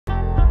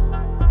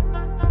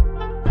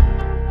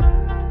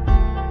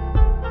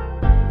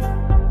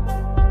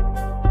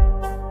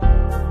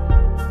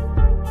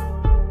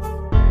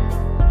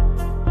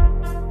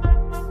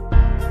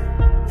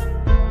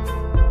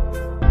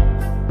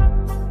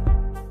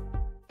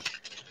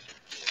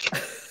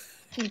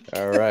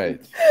All right.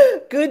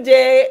 Good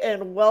day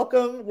and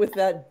welcome with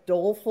that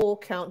doleful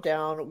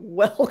countdown.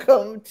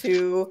 Welcome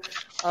to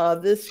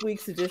this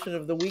week's edition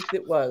of The Week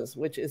That Was,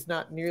 which is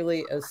not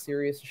nearly as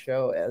serious a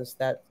show as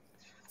that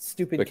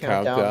stupid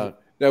countdown.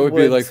 That would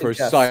be like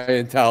suggest. for a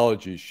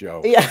Scientology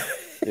show. Yeah,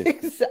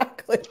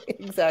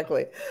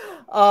 exactly.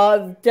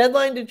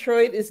 Deadline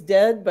Detroit is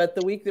dead, but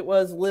The Week That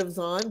Was lives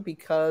on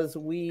because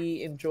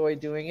we enjoy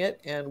doing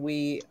it and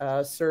we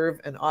serve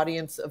an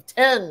audience of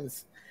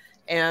tens.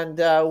 And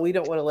we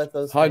don't want to let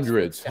those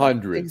hundreds.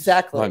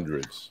 Exactly.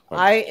 Hundreds.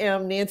 I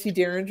am Nancy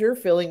Derringer,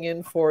 filling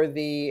in for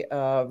the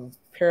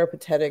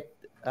peripatetic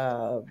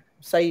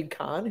Saeed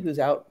Khan, who's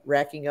out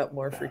racking up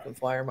more frequent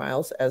flyer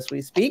miles as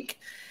we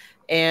speak.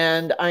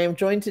 And I am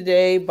joined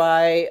today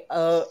by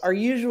our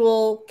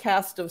usual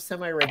cast of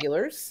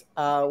semi-regulars.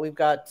 We've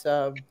got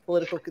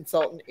political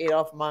consultant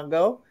Adolph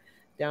Mongo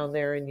down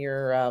there in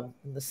your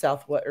in the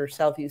southwest or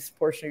southeast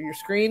portion of your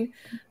screen.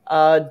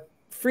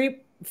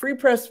 Free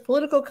press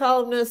political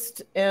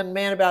columnist and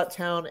man about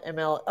town,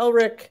 ML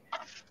Elrick,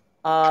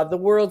 the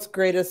world's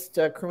greatest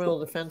criminal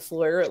defense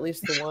lawyer, at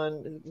least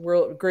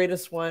the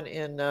greatest one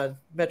in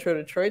Metro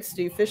Detroit,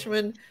 Steve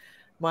Fishman,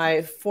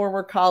 my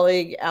former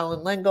colleague,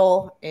 Allan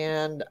Lengel,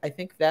 and I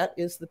think that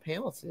is the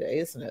panel today,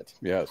 isn't it?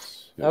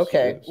 Yes.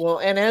 Okay. Well,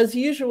 and as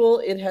usual,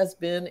 it has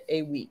been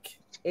a week.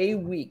 I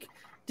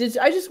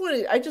just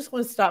want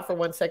to stop for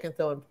 1 second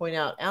though and point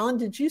out, Allan,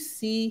 did you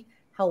see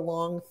how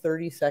long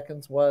 30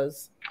 seconds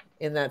was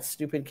in that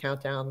stupid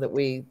countdown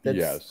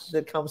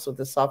that comes with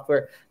the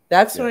software?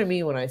 That's what I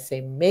mean when I say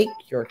make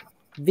your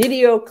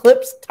video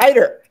clips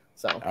tighter.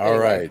 So all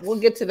right, we'll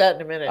get to that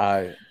in a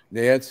minute.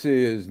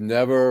 Nancy is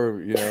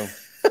never,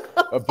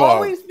 above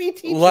always be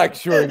teaching.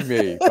 Lecturing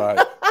me,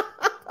 but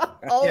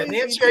yeah,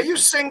 Nancy, are you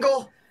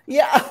single?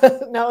 Yeah,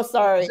 no,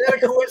 sorry. Is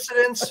that a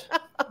coincidence?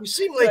 You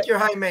seem like you're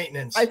high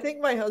maintenance. I think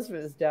my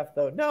husband is deaf,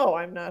 though. No,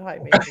 I'm not high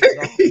maintenance at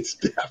all. He's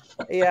deaf.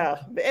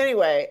 Yeah, but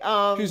anyway.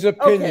 She's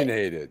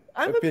opinionated. Okay.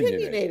 I'm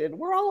opinionated.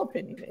 We're all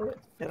opinionated,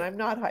 and I'm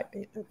not high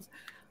maintenance.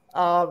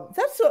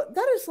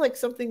 That is like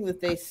something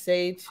that they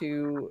say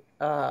to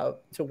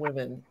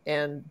women,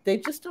 and they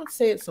just don't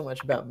say it so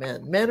much about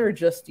men. Men are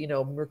just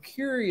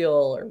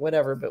mercurial or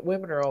whatever, but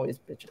women are always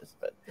bitches.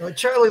 But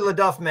Charlie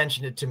LaDuff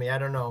mentioned it to me. I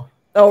don't know.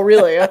 Oh,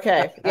 really?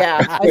 Okay.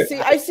 Yeah.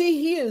 I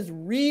see he is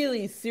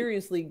really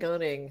seriously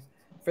gunning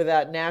for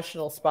that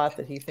national spot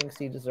that he thinks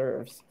he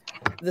deserves.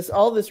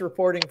 All this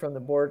reporting from the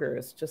border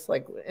is just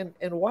like,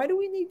 and why do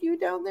we need you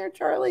down there,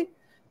 Charlie?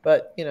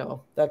 But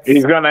that's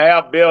he's gonna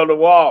help build a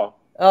wall.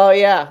 Oh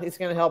yeah, he's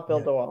gonna help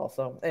build the wall.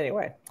 So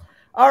anyway.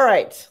 All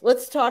right,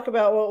 let's talk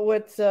about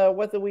what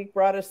the week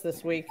brought us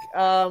this week.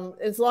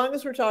 As long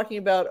as we're talking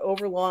about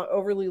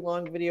overly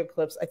long video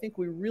clips, I think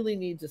we really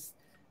need to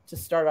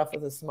start off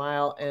with a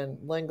smile. And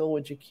Lengel,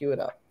 would you cue it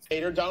up?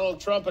 Donald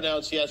Trump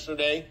announced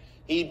yesterday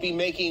he'd be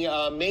making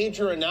a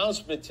major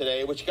announcement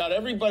today, which got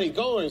everybody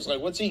going. It's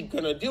like, what's he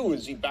going to do?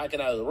 Is he backing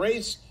out of the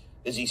race?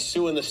 Is he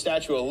suing the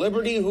Statue of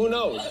Liberty? Who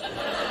knows?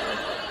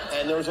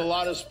 And there was a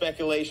lot of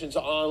speculations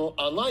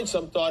online.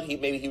 Some thought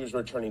maybe he was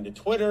returning to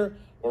Twitter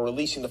or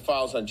releasing the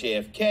files on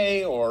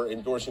JFK or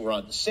endorsing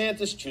Ron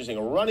DeSantis, choosing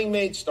a running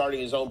mate,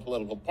 starting his own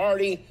political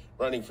party,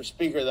 running for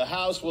Speaker of the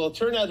House. Well, it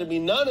turned out to be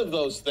none of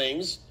those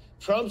things.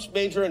 Trump's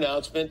major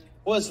announcement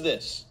was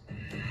this.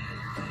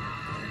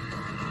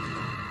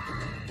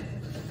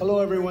 Hello,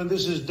 everyone.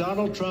 This is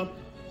Donald Trump.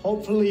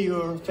 Hopefully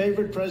your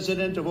favorite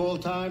president of all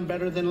time,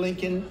 better than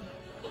Lincoln,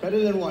 better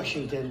than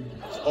Washington.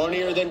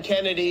 Hornier than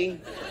Kennedy,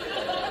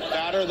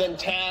 badder than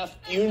Taft,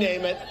 you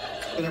name it.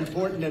 An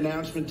important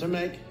announcement to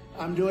make.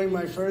 I'm doing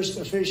my first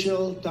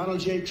official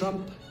Donald J.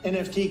 Trump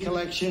NFT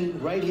collection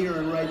right here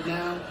and right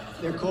now.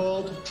 They're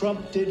called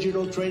Trump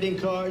Digital Trading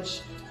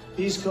Cards.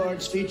 These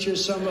cards feature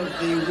some of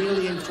the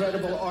really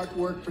incredible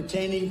artwork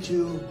pertaining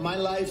to my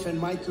life and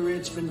my career.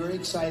 It's been very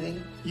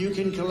exciting. You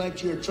can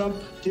collect your Trump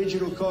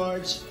digital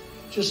cards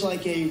just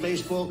like a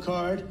baseball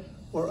card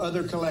or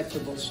other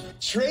collectibles.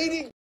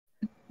 Trading.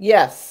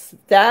 Yes,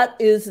 that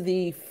is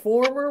the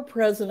former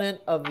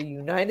president of the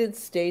United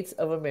States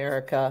of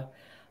America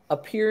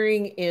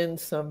appearing in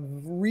some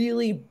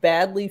really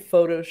badly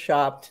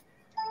photoshopped,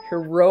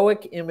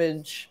 heroic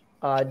image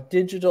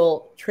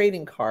digital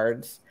trading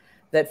cards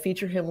that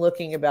feature him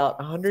looking about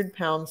 100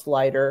 pounds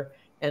lighter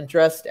and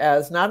dressed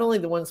as not only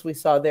the ones we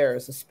saw there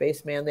as a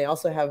spaceman, they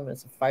also have him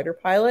as a fighter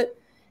pilot,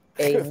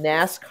 a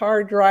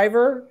NASCAR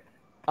driver,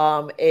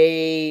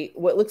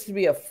 what looks to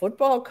be a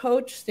football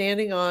coach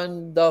standing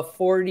on the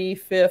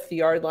 45th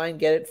yard line,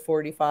 get it,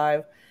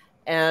 45,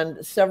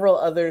 and several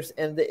others.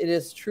 And it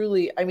is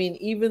truly, I mean,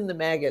 even the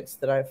maggots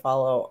that I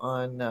follow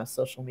on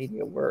social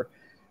media were,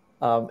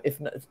 if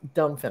not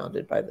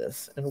dumbfounded by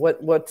this. And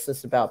what's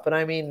this about? But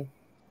I mean,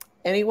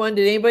 did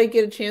anybody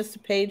get a chance to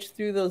page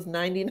through those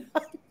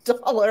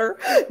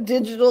 $99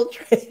 digital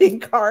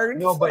trading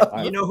cards? No,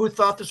 but you know who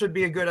thought this would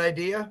be a good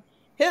idea?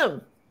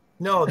 Him.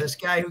 No, this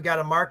guy who got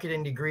a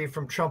marketing degree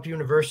from Trump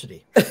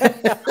University.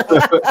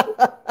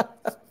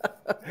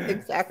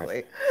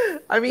 Exactly.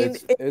 I mean,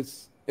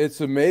 it's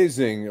it's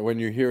amazing when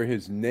you hear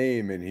his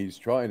name and he's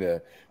trying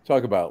to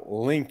talk about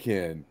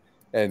Lincoln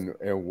and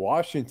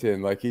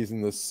Washington like he's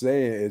in the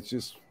same. It's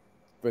just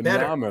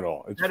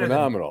phenomenal. It's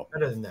phenomenal.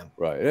 Better than them.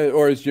 Right.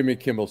 Or as Jimmy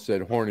Kimmel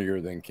said,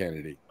 hornier than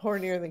Kennedy.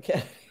 Hornier than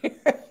Kennedy.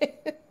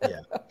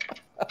 Yeah.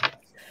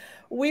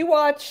 We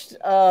watched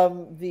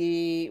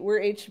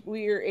we're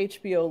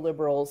HBO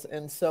liberals,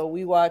 and so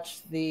we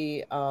watched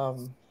the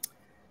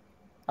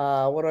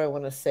what do I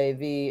want to say?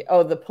 The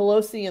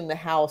Pelosi in the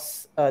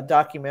House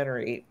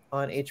documentary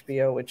on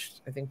HBO, which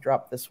I think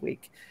dropped this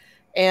week.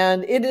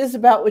 And it is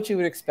about what you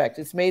would expect.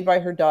 It's made by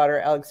her daughter,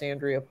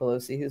 Alexandria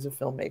Pelosi, who's a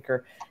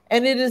filmmaker.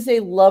 And it is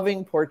a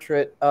loving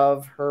portrait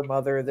of her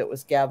mother that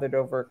was gathered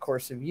over a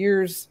course of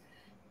years.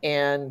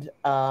 And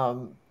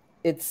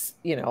it's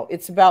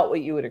about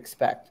what you would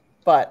expect.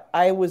 But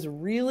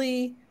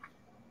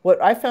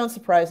what I found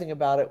surprising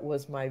about it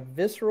was my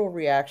visceral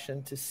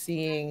reaction to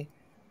seeing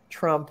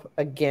Trump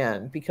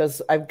again,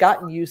 because I've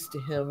gotten used to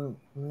him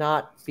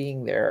not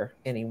being there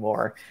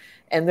anymore.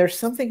 And there's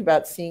something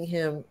about seeing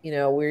him,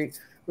 where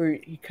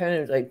he kind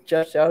of like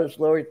judged out his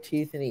lower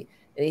teeth, and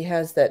he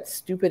has that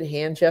stupid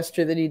hand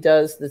gesture that he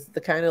does. That's the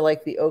kind of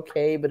like the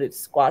okay, but it's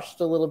squashed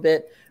a little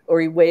bit,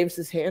 or he waves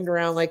his hand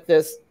around like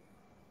this.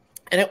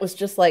 And it was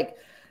just like,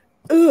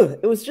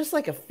 it was just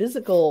like a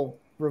physical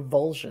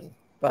revulsion.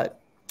 But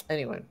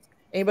anyway,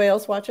 anybody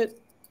else watch it?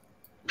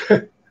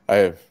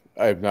 I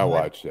have not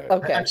watched that.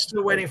 Okay. I'm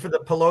still waiting for the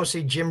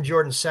Pelosi Jim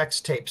Jordan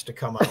sex tapes to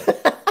come out.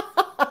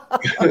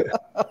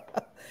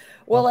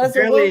 Well,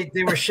 apparently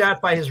they were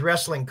shot by his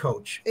wrestling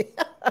coach.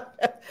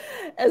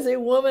 As a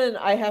woman,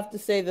 I have to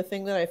say the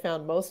thing that I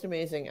found most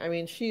amazing. I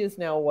mean, she is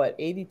now what,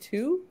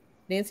 82?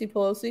 Nancy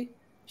Pelosi?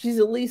 She's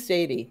at least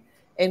 80,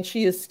 and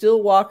she is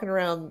still walking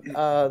around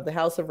the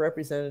House of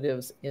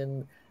Representatives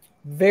in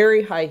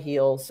very high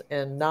heels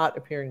and not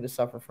appearing to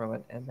suffer from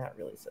it, and that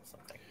really says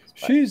something.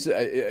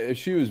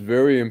 She was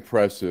very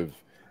impressive.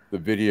 The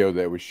video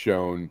that was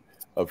shown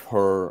of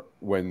her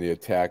when the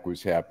attack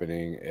was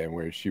happening, and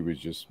where she was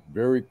just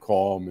very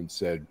calm and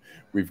said,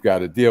 "We've got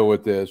to deal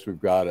with this. We've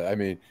got to." I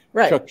mean,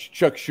 right.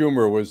 Chuck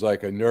Schumer was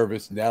like a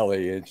nervous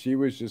Nelly, and she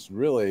was just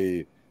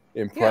really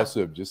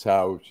impressive. Just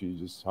how she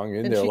just hung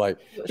in there, like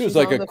she was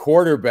like a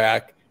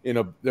quarterback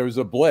there was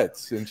a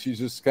blitz, and she's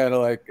just kind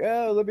of like,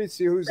 "Oh, let me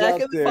see who's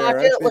out there."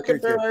 Pocket, looking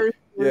for her.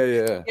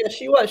 Yeah.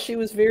 She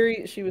was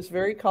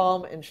very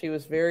calm, and she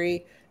was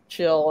very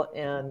chill,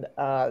 and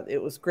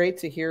it was great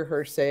to hear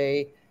her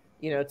say,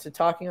 to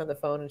talking on the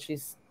phone, and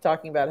she's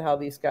talking about how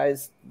these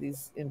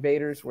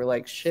invaders were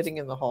like shitting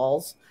in the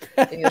halls,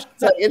 and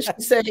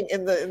she's saying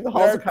in the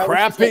halls, they're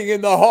crapping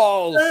in the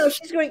halls. No,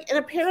 she's going, and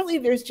apparently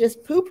there's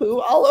just poo poo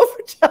all over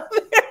down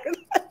there.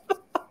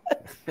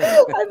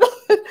 I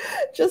thought,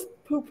 just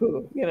poo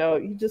poo,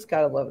 you just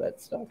gotta love that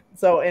stuff.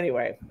 So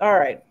anyway, all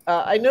right.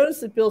 I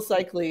noticed that Bill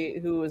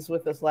Sikely, who was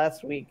with us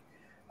last week,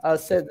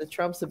 said that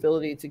Trump's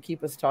ability to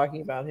keep us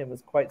talking about him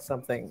is quite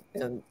something,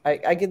 and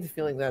I get the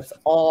feeling that's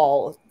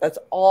all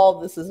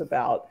this is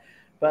about.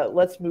 But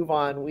let's move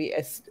on. We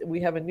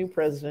have a new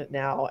president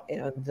now,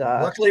 and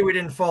luckily we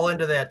didn't fall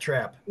into that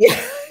trap.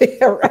 Yeah,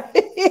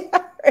 right.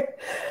 Yeah,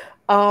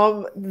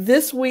 right.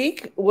 This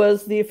week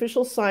was the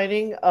official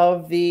signing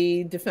of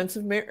the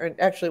defensive marriage.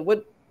 Actually,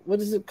 what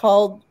is it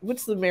called?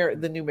 What's the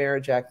new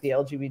Marriage Act? The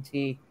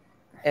LGBT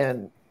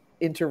and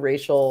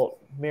interracial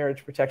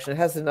marriage protection. It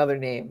has another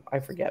name. I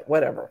forget.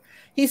 Whatever.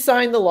 He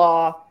signed the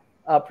law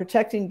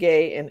protecting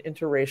gay and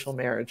interracial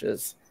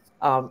marriages,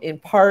 in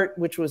part,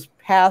 which was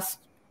passed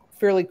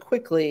fairly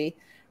quickly,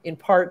 in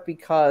part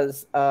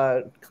because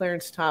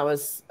Clarence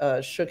Thomas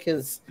shook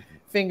his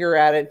finger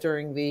at it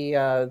during the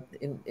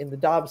in the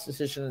Dobbs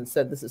decision and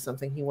said this is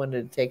something he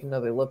wanted to take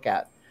another look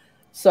at.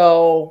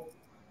 So,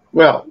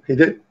 well, he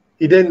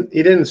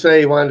didn't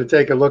say he wanted to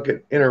take a look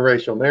at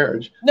interracial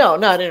marriage. No,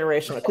 not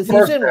interracial, because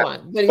he's in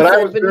one. But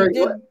I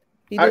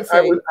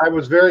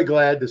was very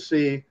glad to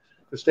see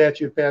the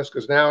statute passed,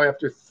 because now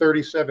after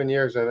 37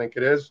 years, I think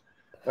it is,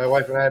 my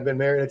wife and I have been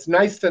married. It's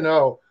nice to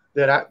know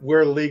that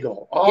we're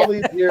legal. All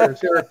these years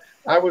here,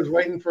 I was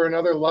waiting for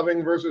another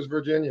Loving versus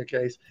Virginia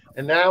case,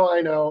 and now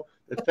I know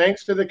that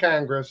thanks to the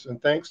Congress and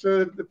thanks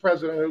to the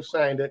president who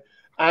signed it,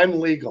 I'm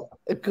legal.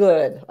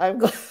 Good. I'm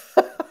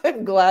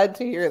glad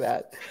to hear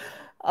that.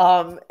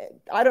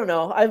 I don't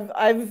know.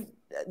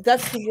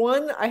 That's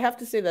one, I have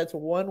to say, that's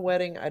one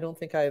wedding I don't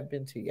think I have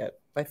been to yet.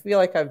 I feel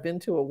like I've been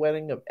to a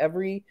wedding of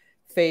every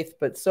faith,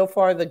 but so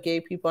far the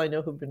gay people I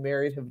know who've been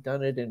married have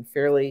done it in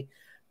fairly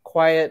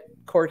quiet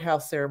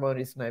courthouse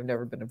ceremonies, and I've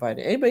never been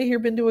invited. Anybody here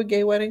been to a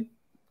gay wedding?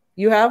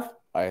 You have?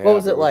 I have. What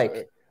was it like?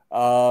 It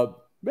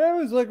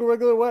was like a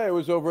regular wedding. It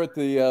was over at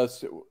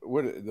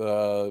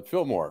the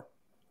Fillmore.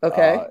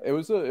 Okay. It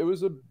was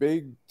a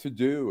big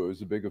to-do. It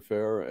was a big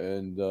affair,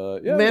 and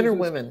men or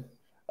women?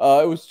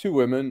 It was two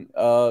women.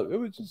 It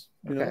was just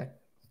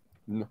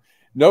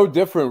no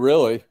different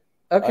really.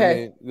 Okay. I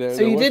mean,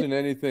 there wasn't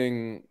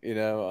anything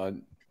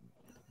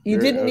You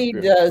didn't need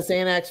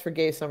Xanax for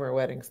gay summer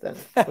weddings then,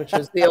 which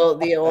is the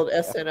old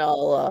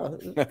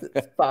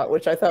SNL spot,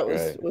 which I thought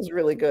was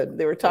really good.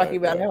 They were talking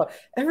about how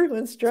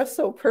everyone's dressed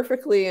so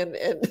perfectly, and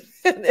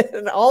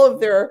all of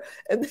their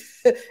and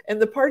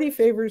the party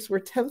favors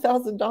were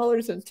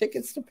 $10,000 in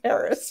tickets to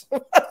Paris.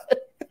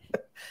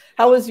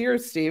 How was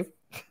yours, Steve?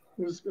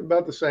 It was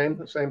about the same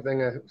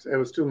thing. It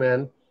was two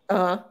men.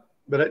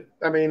 But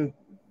I mean,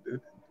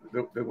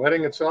 the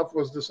wedding itself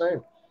was the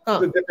same.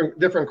 It's a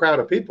different crowd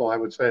of people, I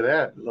would say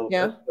that a little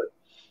bit.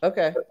 But,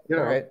 okay. But, you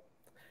know. All right.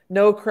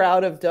 No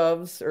crowd of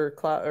doves or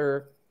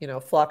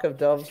flock of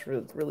doves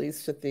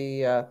released at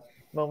the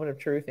moment of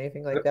truth,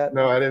 anything like that?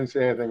 No, I didn't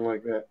say anything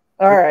like that.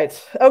 All right.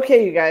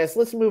 Okay, you guys,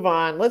 let's move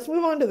on. Let's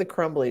move on to the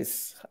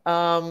Crumbleys.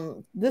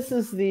 This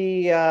is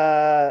the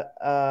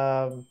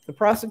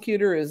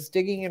prosecutor is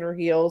digging in her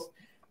heels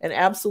and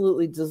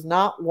absolutely does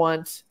not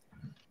want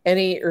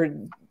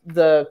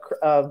the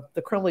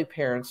Crumbley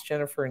parents,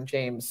 Jennifer and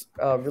James,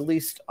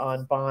 released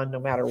on bond no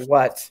matter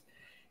what.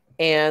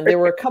 And there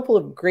were a couple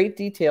of great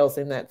details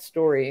in that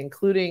story,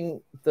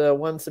 including the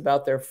ones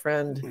about their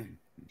friend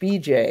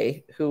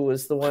BJ, who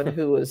was the one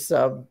who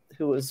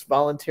was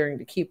volunteering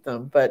to keep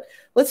them. But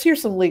let's hear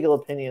some legal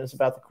opinions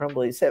about the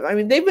Crumbleys. I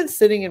mean, they've been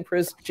sitting in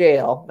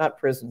jail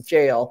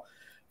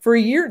for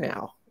a year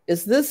now.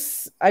 Is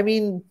this? I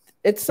mean,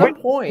 at some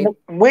point,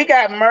 we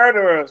got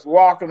murderers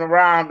walking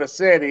around the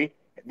city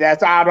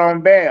that's out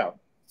on bail.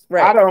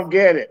 Right. I don't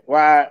get it.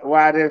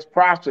 Why this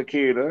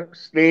prosecutor,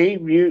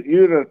 Steve,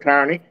 you the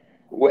attorney,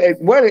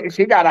 what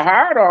she got a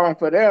hard on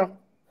for them?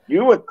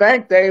 You would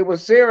think they were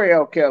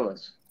serial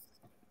killers.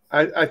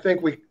 I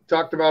think we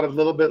talked about it a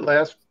little bit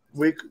last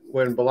week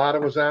when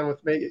Bellotta was on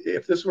with me.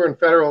 If this were in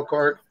federal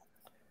court,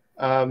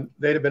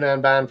 they'd have been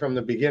on bond from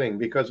the beginning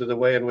because of the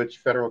way in which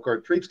federal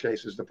court treats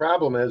cases. The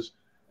problem is,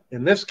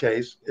 in this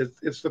case,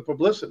 it's the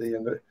publicity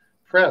and the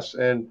press.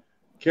 And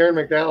Karen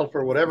McDonald,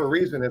 for whatever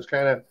reason, has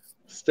kind of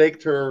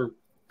staked her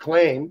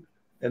claim.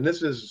 And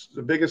this is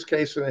the biggest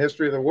case in the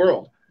history of the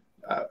world.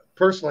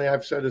 Personally,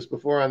 I've said this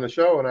before on the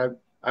show, and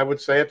I would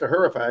say it to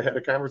her if I had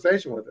a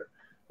conversation with her.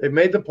 They've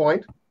made the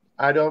point.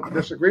 I don't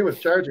disagree with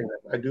charging them.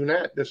 I do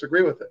not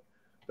disagree with it.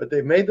 But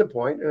they've made the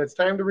point, and it's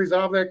time to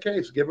resolve that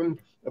case. Give them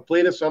a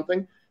plea to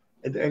something.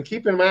 And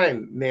keep in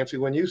mind, Nancy,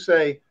 when you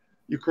say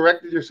you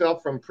corrected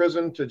yourself from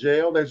prison to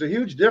jail, there's a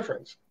huge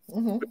difference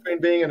between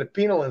being in a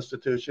penal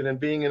institution and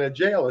being in a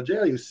jail. A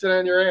jail, you sit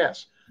on your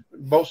ass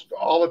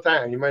all the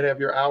time. You might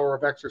have your hour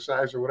of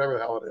exercise or whatever the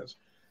hell it is.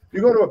 If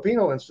you go to a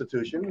penal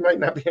institution, it might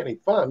not be any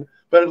fun,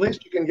 but at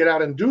least you can get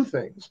out and do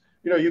things.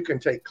 You know, you can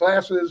take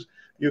classes,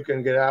 you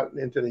can get out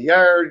into the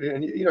yard,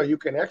 and you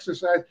can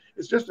exercise.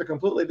 It's just a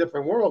completely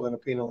different world than a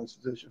penal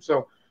institution.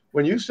 So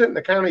when you sit in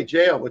the county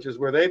jail, which is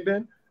where they've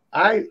been,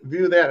 I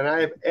view that, and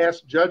I have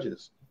asked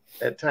judges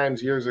at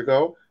times years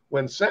ago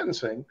when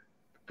sentencing,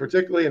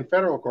 particularly in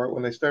federal court,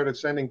 when they started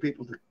sending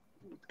people to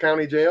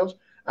county jails,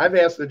 I've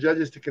asked the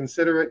judges to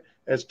consider it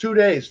as 2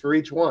 days for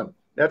each one.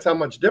 That's how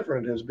much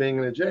different it is being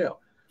in a jail.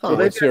 So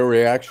what's their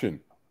reaction?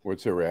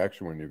 What's their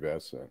reaction when you've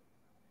asked that?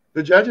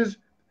 The judges,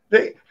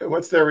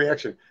 what's their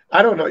reaction?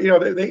 I don't know. You know,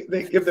 they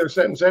give their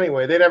sentence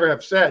anyway. They never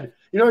have said,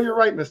 you're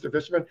right, Mr.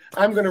 Fishman,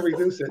 I'm going to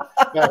reduce it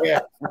by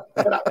half.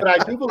 But I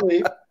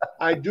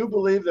do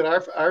believe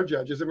that our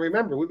judges, and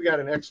remember, we've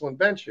got an excellent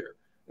bench here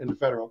in the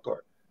federal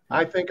court.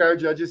 I think our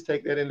judges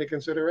take that into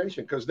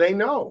consideration because they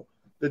know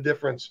the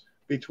difference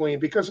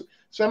because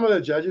some of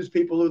the judges,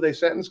 people who they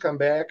sentence come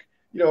back,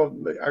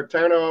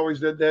 Artano always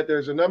did that.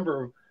 There's a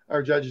number of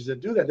our judges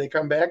that do that. They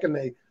come back and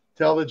they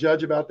tell the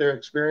judge about their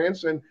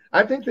experience. And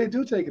I think they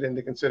do take it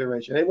into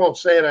consideration. They won't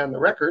say it on the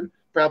record,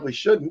 probably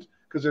shouldn't,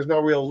 because there's no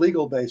real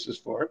legal basis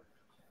for it.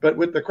 But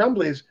with the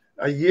Crumbleys,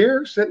 a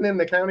year sitting in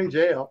the county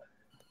jail,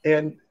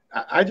 and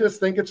I just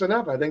think it's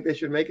enough. I think they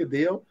should make a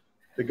deal.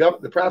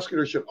 The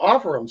prosecutor should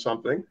offer them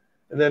something,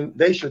 and then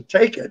they should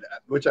take it,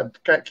 which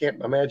I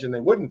can't imagine they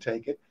wouldn't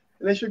take it,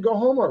 and they should go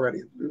home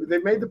already.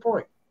 They've made the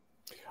point.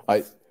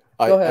 I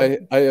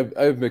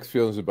have mixed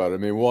feelings about it. I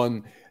mean,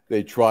 one,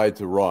 they tried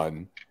to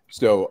run,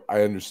 so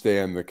I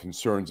understand the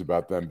concerns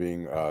about them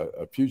being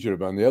a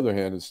fugitive. On the other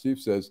hand, as Steve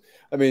says,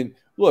 I mean,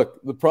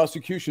 look, the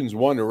prosecution's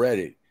won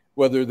already.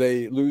 Whether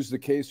they lose the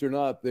case or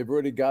not, they've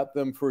already got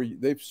them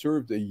they've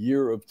served a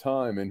year of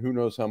time, and who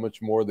knows how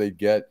much more they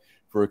get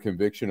for a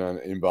conviction on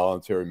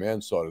involuntary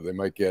manslaughter. They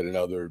might get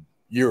another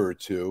year or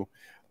two,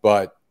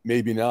 but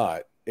maybe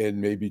not,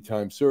 and maybe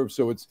time served.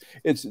 So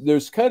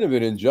there's kind of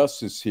an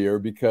injustice here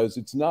because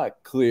it's not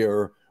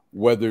clear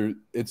whether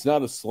it's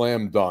not a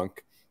slam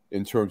dunk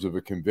in terms of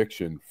a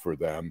conviction for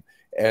them.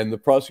 And the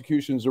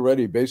prosecution's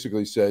already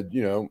basically said,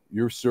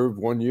 you're served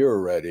 1 year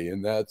already.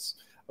 And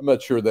I'm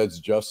not sure that's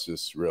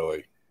justice,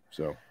 really.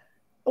 So,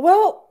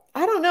 well,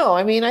 I don't know.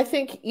 I mean, I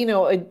think,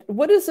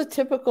 what is a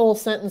typical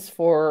sentence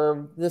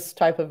for this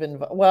type of,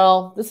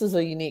 well, this is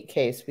a unique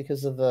case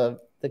because of the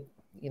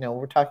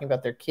we're talking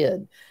about their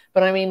kid.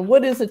 But I mean,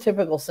 what is a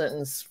typical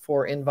sentence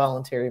for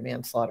involuntary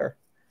manslaughter?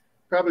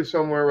 Probably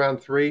somewhere around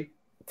 3.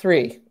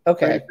 3.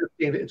 Okay.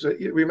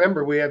 15.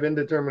 Remember, we have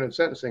indeterminate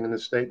sentencing in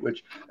this state,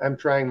 which I'm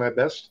trying my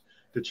best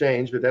to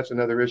change, but that's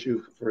another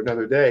issue for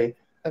another day.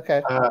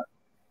 Okay.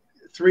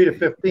 3 to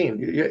 15.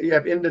 You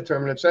have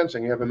indeterminate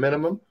sentencing. You have a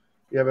minimum,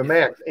 you have a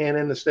max. And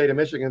in the state of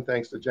Michigan,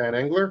 thanks to John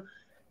Engler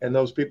and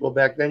those people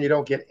back then, you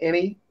don't get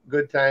any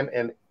good time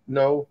and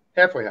no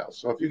halfway house.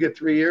 So if you get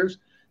 3 years,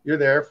 you're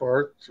there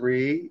for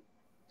 3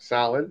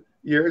 solid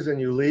years, and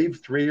you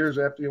leave 3 years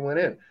after you went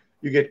in.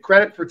 You get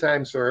credit for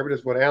time served,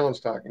 is what Alan's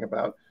talking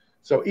about.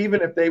 So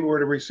even if they were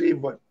to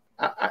receive what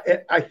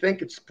I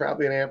think it's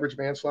probably an average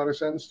manslaughter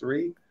sentence,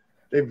 3.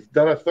 They've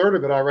done a third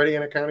of it already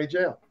in a county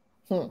jail.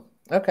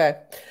 Okay.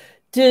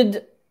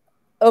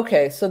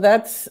 So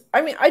that's,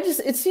 I mean,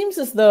 it seems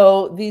as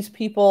though these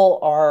people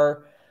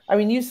are, I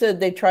mean, you said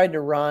they tried to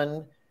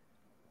run.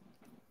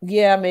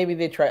 Yeah, maybe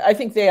they tried. I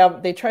think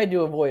they tried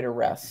to avoid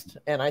arrest.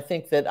 And I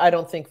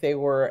don't think they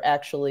were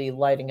actually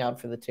lighting out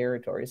for the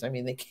territories. I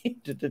mean, they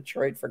came to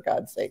Detroit, for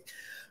God's sake.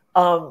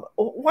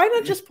 Why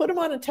not just put them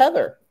on a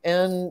tether?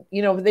 And,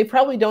 they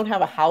probably don't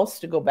have a house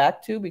to go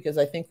back to because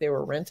I think they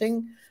were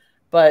renting.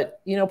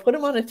 But, put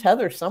them on a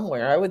tether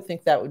somewhere. I would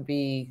think that would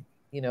be,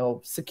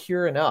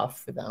 secure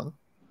enough for them.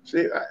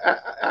 See,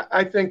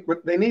 I think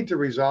they need to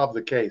resolve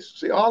the case.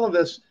 See, all of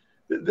this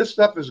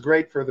stuff is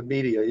great for the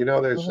media.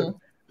 There's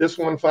this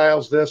one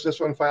files this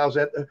one files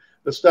that.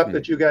 The stuff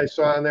that you guys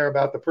saw in there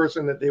about the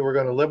person that they were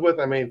going to live with.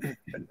 I mean,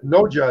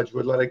 no judge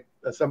would let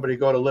somebody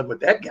go to live with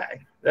that guy.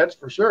 That's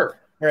for sure.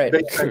 Right.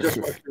 Based on just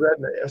what you read,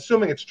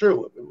 assuming it's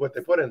true, what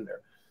they put in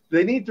there.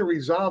 They need to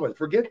resolve it.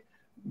 Forget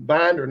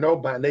bond or no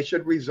bond. They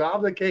should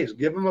resolve the case.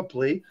 Give them a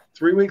plea.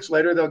 3 weeks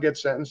later, they'll get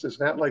sentenced. It's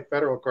not like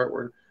federal court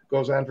where it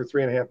goes on for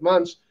 3.5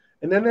 months.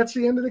 And then that's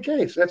the end of the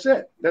case. That's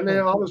it. Then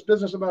all this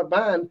business about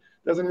bond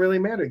doesn't really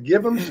matter.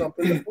 Give them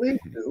something to plead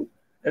to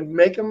and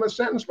make them a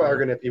sentence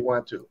bargain if you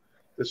want to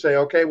say,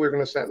 okay, we're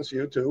going to sentence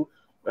you to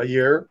a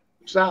year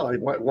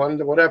solid, one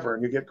to whatever,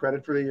 and you get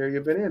credit for the year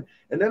you've been in.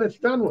 And then it's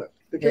done with.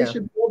 The case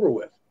should be over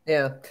with.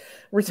 Yeah.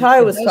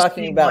 Ratai was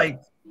talking about...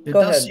 It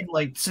does seem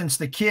like since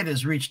the kid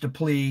has reached a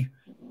plea,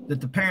 that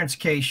the parents'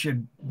 case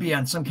should be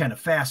on some kind of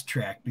fast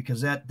track,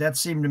 because that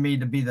seemed to me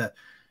to be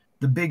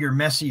the bigger,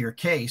 messier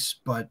case.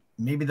 But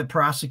maybe the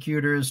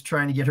prosecutor is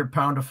trying to get her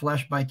pound of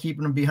flesh by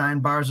keeping them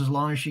behind bars as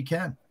long as she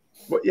can.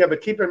 Well, yeah,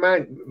 but keep in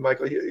mind,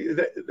 Michael,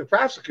 the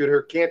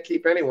prosecutor can't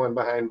keep anyone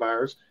behind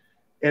bars,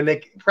 and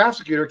the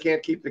prosecutor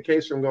can't keep the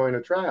case from going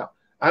to trial.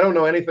 I don't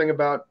know anything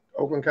about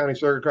Oakland County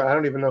Circuit Court. I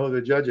don't even know who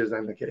the judge is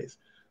on the case.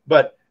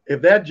 But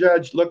if that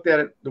judge looked at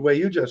it the way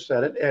you just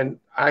said it, and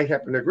I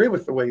happen to agree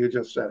with the way you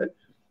just said it,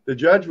 the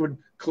judge would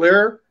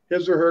clear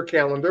his or her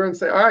calendar and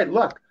say, all right,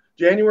 look,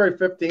 January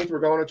 15th, we're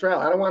going to trial.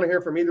 I don't want to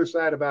hear from either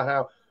side about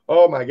how,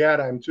 oh, my God,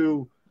 I'm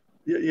too,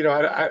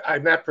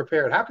 I'm not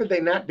prepared. How could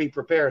they not be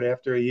prepared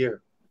after a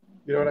year?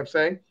 You know what I'm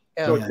saying?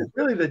 Yeah. So it's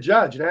really the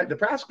judge. The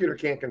prosecutor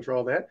can't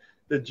control that.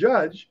 The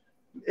judge,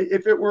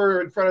 if it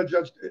were in front of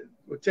Judge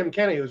Tim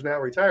Kenney, who's now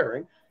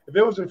retiring, if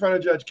it was in front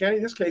of Judge Kenney,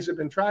 this case had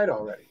been tried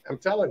already. I'm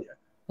telling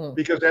you,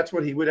 because that's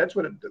what he would. That's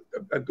what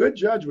a good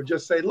judge would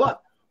just say. Look,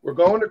 we're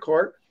going to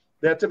court.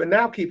 That's it. But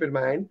now keep in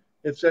mind,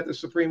 it's at the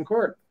Supreme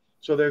Court,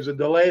 so there's a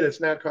delay that's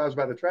not caused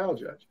by the trial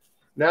judge.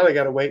 Now they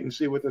got to wait and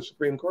see what the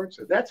Supreme Court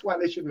says. That's why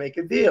they should make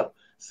a deal.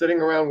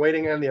 Sitting around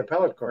waiting on the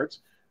appellate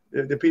courts,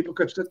 the people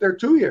could sit there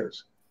 2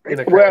 years.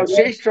 Well,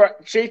 she's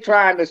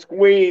trying to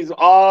squeeze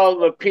all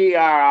the PR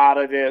out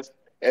of this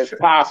as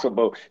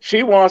possible.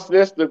 She wants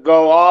this to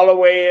go all the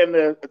way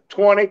into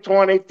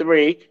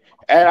 2023,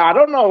 and I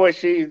don't know what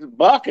she's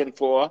bucking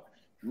for,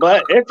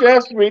 but it's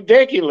just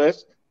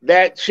ridiculous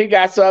that she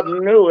got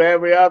something new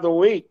every other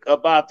week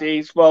about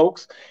these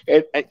folks.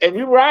 And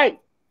you're right.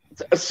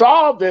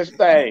 Solve this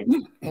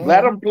thing.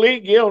 Let them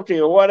plead guilty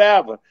or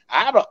whatever.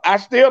 I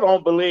still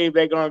don't believe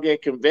they're going to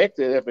get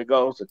convicted if it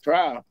goes to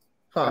trial.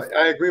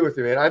 I agree with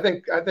you, man. I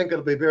think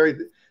it'll be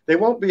they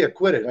won't be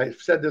acquitted.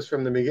 I've said this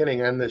from the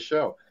beginning on this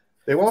show.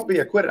 They won't be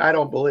acquitted, I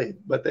don't believe.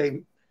 But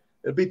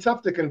it'd be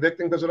tough to convict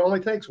them because it only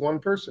takes one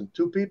person,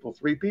 2 people,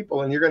 3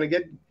 people, and you're going to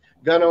get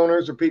gun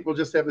owners or people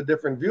just have a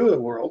different view of the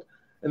world.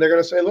 And they're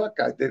going to say, look,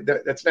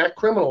 that's not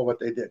criminal what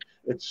they did.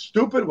 It's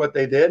stupid what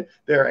they did.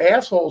 They're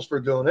assholes for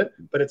doing it,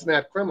 but it's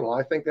not criminal.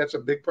 I think that's a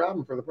big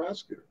problem for the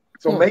prosecutor.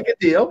 So make a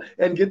deal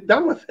and get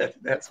done with it.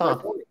 That's my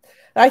point.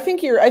 I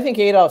think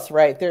Adolph's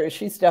right.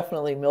 She's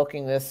definitely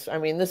milking this. I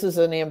mean, this is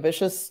an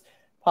ambitious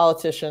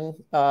politician,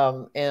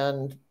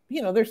 and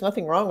there's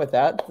nothing wrong with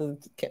that. The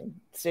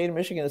state of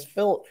Michigan is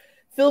filled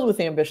with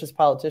ambitious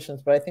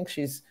politicians, but I think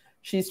she's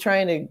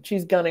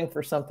gunning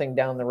for something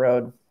down the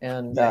road.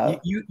 And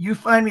you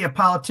find me a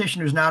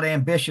politician who's not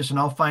ambitious, and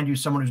I'll find you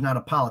someone who's not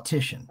a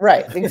politician.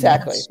 Right.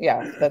 Exactly.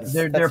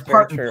 They're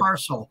part and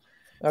parcel.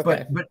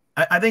 Okay. But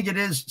I think it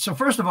is. So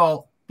first of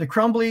all, the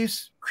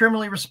Crumbleys,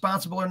 criminally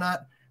responsible or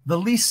not, the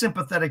least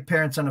sympathetic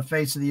parents on the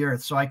face of the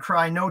earth. So I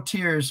cry no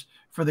tears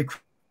for the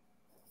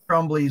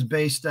Crumbleys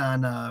based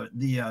on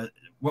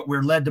what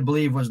we're led to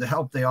believe was the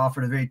help they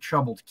offered a very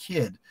troubled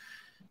kid.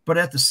 But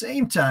at the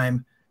same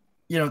time,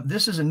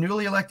 this is a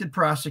newly elected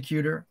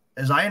prosecutor.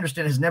 as I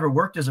understand, has never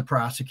worked as a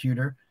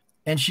prosecutor,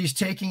 and she's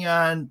taking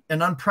on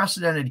an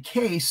unprecedented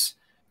case.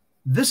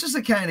 This is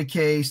the kind of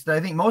case that I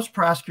think most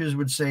prosecutors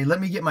would say, let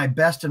me get my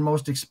best and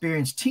most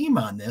experienced team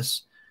on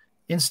this.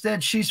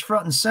 Instead, she's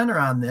front and center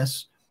on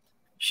this.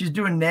 She's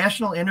doing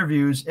national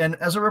interviews. And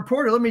as a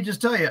reporter, let me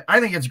just tell you, I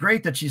think it's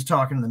great that she's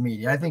talking to the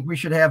media. I think we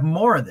should have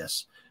more of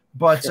this.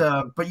 But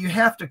you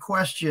have to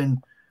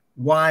question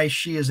why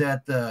she is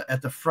at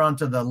the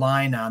front of the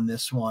line on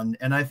this one.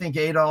 And I think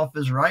Adolph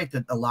is right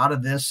that a lot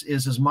of this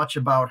is as much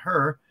about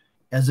her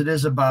as it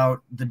is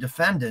about the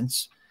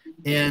defendants.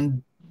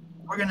 And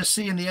we're going to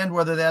see in the end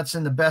whether that's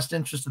in the best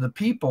interest of the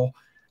people.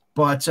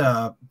 But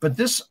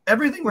this,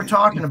 everything we're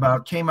talking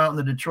about came out in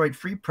the Detroit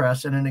Free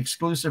Press in an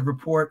exclusive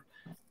report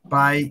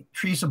by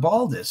Teresa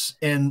Baldus.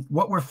 And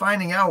what we're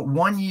finding out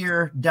 1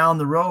 year down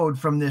the road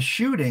from this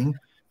shooting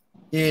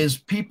is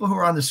people who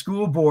are on the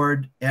school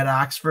board at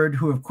Oxford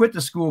who have quit the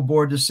school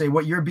board to say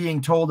what you're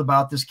being told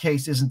about this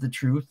case isn't the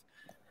truth.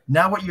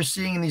 Now what you're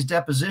seeing in these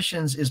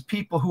depositions is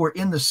people who were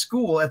in the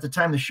school at the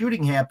time the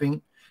shooting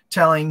happened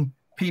telling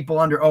people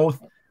under oath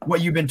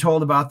what you've been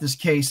told about this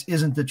case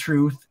isn't the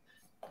truth.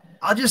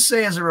 I'll just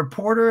say, as a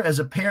reporter, as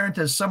a parent,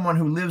 as someone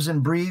who lives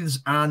and breathes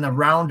on a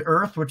round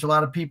earth, which a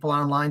lot of people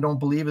online don't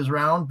believe is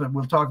round, but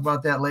we'll talk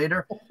about that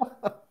later.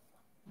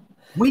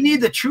 We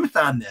need the truth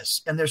on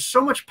this. And there's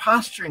so much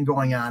posturing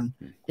going on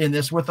in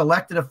this with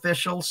elected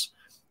officials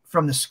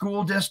from the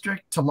school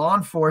district to law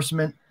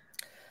enforcement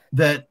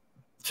that,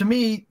 to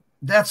me,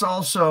 that's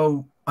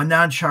also a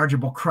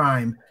non-chargeable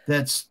crime.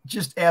 That's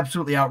just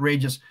absolutely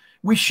outrageous.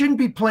 We shouldn't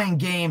be playing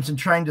games and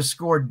trying to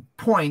score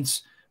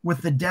points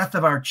with the death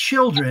of our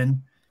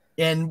children,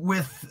 and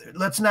with,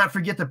 let's not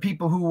forget the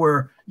people who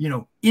were,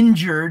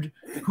 injured,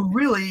 who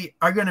really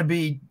are going to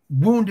be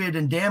wounded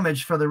and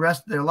damaged for the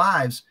rest of their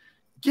lives.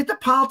 Get the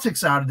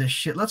politics out of this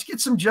shit. Let's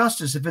get some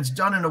justice. If it's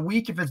done in a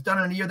week, if it's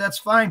done in a year, that's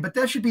fine. But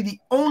that should be the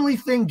only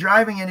thing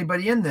driving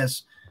anybody in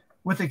this,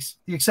 with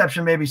the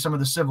exception maybe some of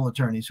the civil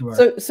attorneys who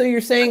are. So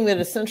you're saying that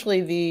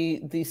essentially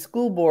the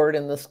school board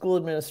and the school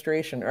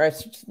administration, or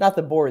it's not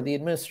the board, the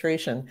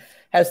administration,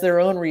 has their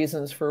own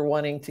reasons for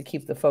wanting to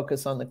keep the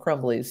focus on the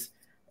Crumbleys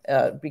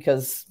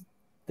because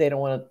they don't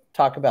want to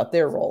talk about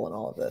their role in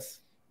all of this.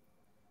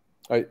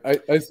 I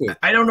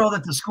don't know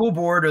that the school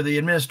board or the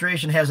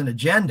administration has an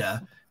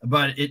agenda,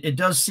 but it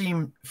does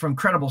seem from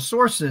credible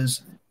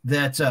sources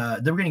that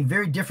they're getting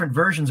very different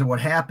versions of what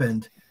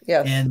happened.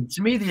 Yes. And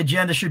to me, the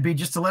agenda should be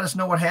just to let us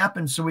know what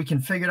happened so we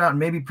can figure it out and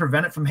maybe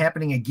prevent it from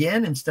happening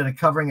again instead of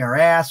covering our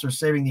ass or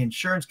saving the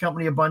insurance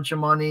company a bunch of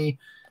money.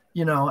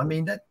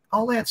 That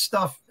all that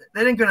stuff,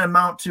 that ain't going to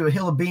amount to a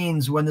hill of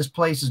beans when this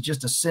place is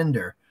just a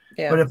cinder.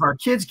 Yeah. But if our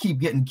kids keep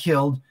getting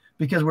killed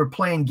because we're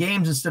playing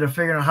games instead of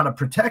figuring out how to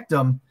protect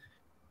them,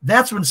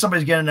 that's when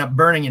somebody's going to end up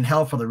burning in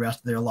hell for the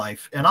rest of their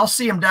life. And I'll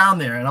see them down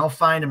there and I'll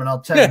find them and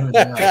I'll tell you who they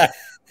are.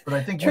 But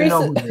I think we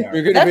know who they are.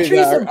 You're going to be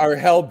our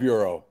hell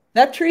bureau.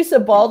 That Teresa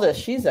Baldus,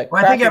 she's a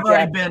I think I've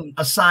already been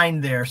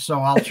assigned there, so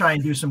I'll try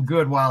and do some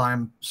good while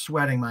I'm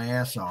sweating my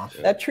ass off.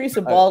 That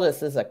Teresa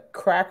Baldus is a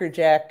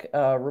crackerjack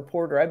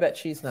reporter. I bet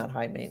she's not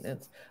high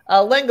maintenance.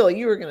 Lengel,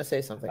 you were going to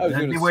say something.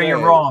 That'd be where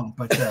you're wrong.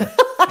 But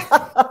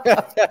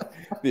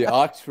the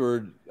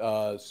Oxford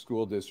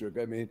school district,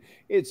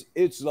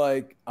 it's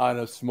like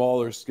on a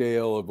smaller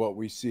scale of what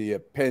we see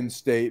at Penn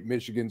State,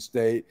 Michigan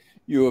State,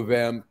 U of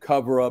M,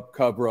 cover up,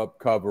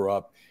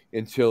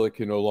 until it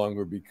can no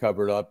longer be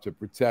covered up, to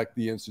protect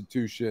the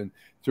institution,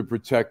 to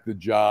protect the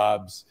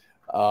jobs.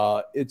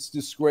 It's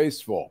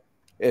disgraceful.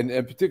 And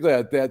particularly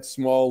at that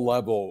small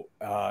level,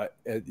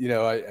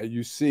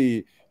 you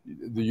see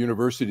the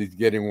universities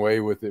getting away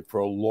with it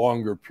for a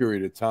longer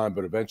period of time,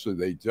 but eventually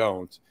they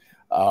don't.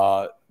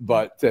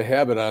 But to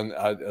have it on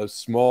a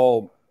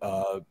small,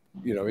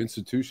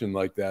 institution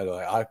like that,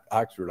 like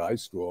Oxford High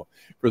School,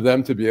 for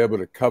them to be able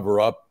to cover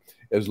up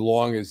as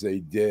long as they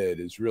did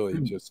is really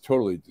just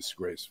totally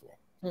disgraceful.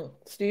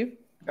 Steve?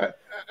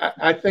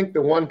 I think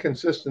the one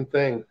consistent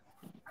thing,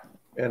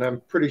 and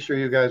I'm pretty sure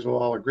you guys will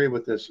all agree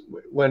with this,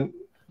 when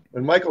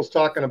Michael's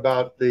talking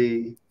about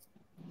the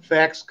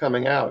facts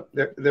coming out,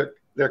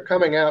 they're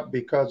coming out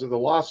because of the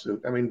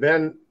lawsuit.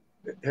 Ben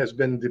has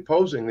been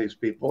deposing these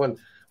people, and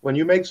when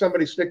you make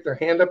somebody stick their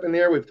hand up in the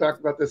air, we've talked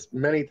about this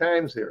many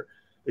times here,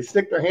 they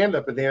stick their hand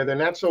up in the air, they're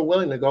not so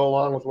willing to go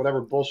along with whatever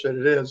bullshit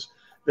it is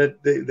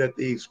that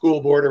the school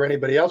board or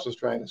anybody else is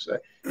trying to say.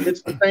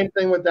 It's the same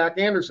thing with Doc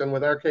Anderson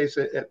with our case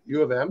at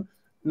U of M.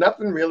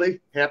 Nothing really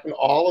happened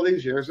all of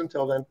these years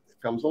until then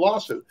comes a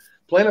lawsuit.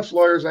 Plaintiffs'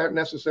 lawyers aren't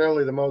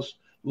necessarily the most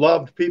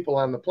loved people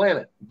on the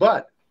planet,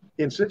 but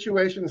in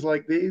situations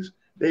like these,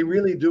 they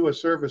really do a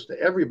service to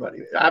everybody.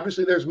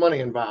 Obviously, there's money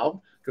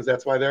involved because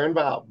that's why they're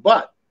involved.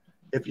 But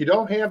if you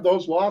don't have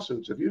those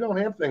lawsuits, if you don't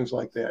have things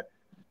like that,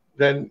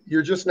 then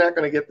you're just not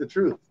going to get the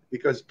truth,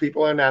 because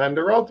people are not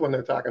under oath when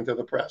they're talking to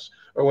the press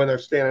or when they're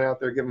standing out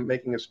there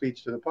making a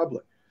speech to the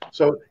public.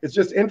 So it's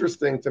just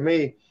interesting to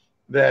me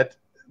that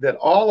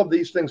all of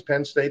these things,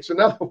 Penn State's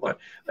another one,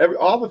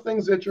 all the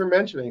things that you're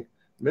mentioning,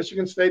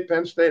 Michigan State,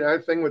 Penn State,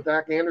 our thing with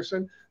Doc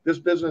Anderson, this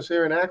business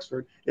here in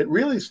Oxford, it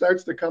really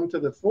starts to come to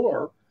the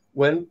fore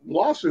when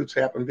lawsuits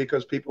happen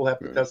because people have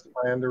to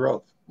testify under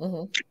oath.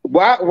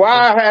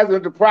 Why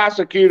hasn't the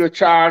prosecutor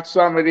charged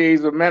some of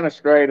these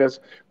administrators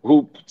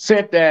who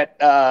sent that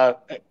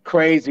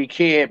crazy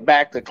kid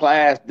back to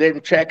class,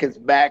 didn't check his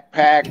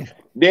backpack,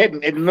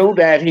 knew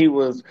that he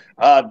was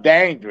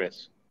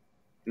dangerous?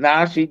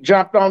 Now she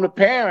jumped on the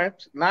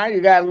parents. Now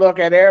you got to look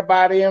at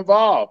everybody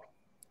involved.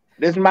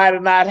 This might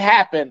have not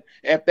happened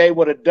if they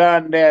would have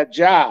done their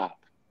job,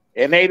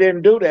 and they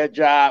didn't do their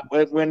job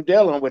when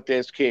dealing with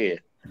this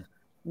kid.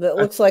 That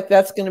looks like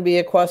that's going to be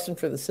a question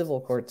for the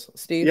civil courts.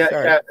 Steve,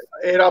 sorry.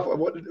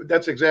 Adolph,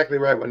 that's exactly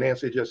right what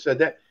Nancy just said.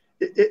 That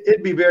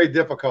it'd be very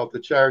difficult to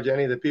charge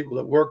any of the people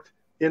that worked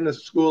in the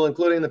school,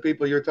 including the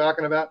people you're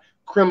talking about,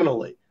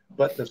 criminally.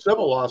 But the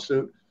civil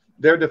lawsuit,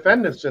 they're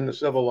defendants in the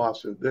civil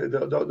lawsuit,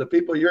 the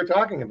people you're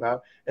talking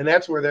about, and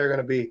that's where they're going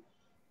to be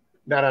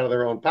not out of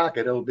their own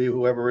pocket. It'll be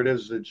whoever it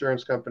is, the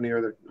insurance company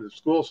or the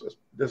school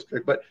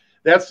district. But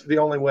that's the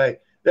only way.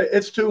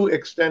 It's too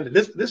extended.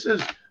 This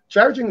is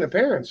charging the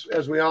parents,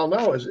 as we all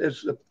know,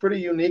 is a pretty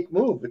unique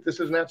move. But this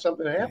is not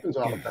something that happens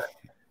all the time.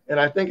 And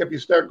I think if you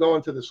start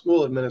going to the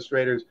school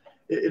administrators,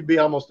 it'd be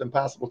almost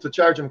impossible to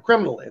charge them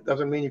criminally. It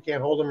doesn't mean you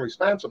can't hold them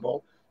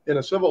responsible in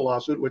a civil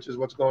lawsuit, which is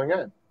what's going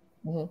on.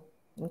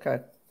 Okay.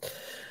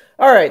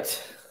 All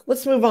right.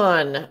 Let's move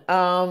on.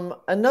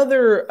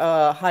 Another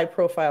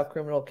high-profile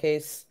criminal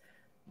case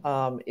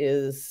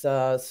is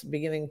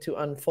beginning to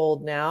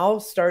unfold now,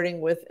 starting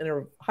with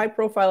a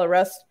high-profile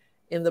arrest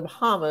in the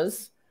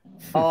Bahamas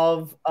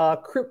of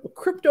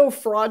crypto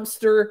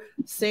fraudster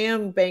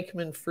Sam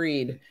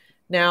Bankman-Fried.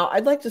 Now,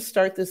 I'd like to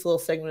start this little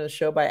segment of the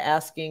show by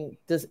asking,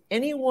 does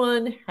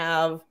anyone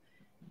have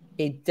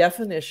a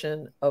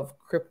definition of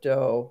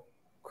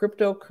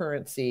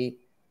cryptocurrency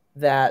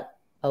that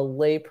a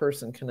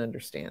layperson can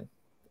understand?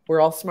 We're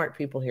all smart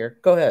people here.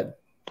 Go ahead.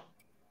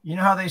 You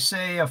know how they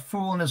say a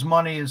fool and his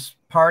money is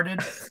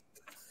parted?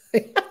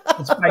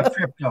 It's by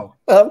crypto.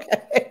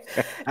 Okay.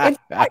 I've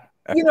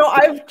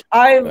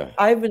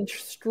been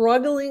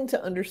struggling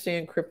to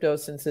understand crypto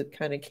since it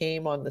kind of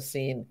came on the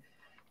scene,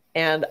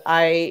 and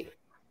I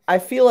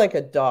feel like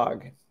a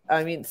dog.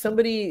 I mean,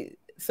 somebody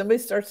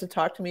starts to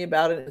talk to me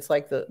about it. It's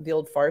like the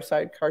old Far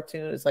Side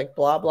cartoon. It's like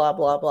blah blah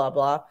blah blah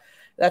blah.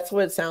 That's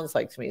what it sounds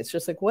like to me. It's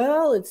just like,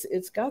 well,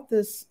 it's got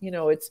this,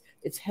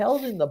 it's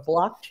held in the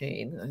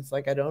blockchain. And it's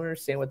like, I don't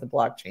understand what the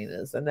blockchain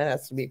is, and that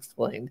has to be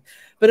explained.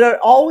 But it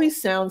always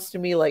sounds to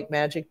me like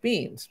magic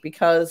beans,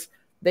 because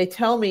they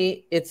tell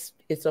me it's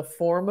a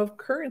form of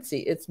currency.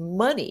 It's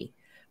money.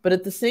 But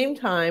at the same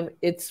time,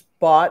 it's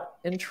bought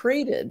and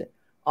traded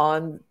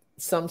on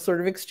some sort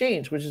of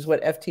exchange, which is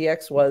what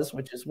FTX was,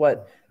 which is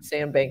what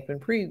Sam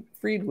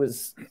Bankman-Fried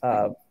was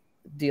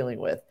dealing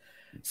with.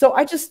 So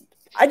I just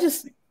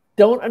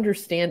don't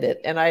understand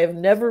it. And I have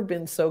never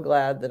been so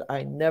glad that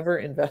I never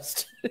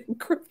invested in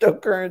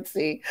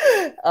cryptocurrency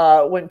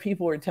when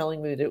people were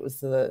telling me that it was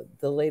the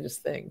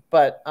latest thing.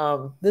 But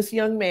this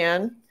young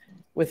man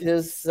with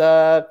his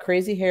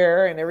crazy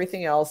hair and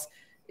everything else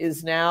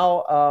is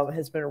now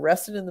has been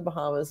arrested in the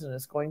Bahamas and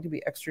is going to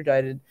be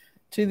extradited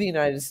to the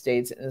United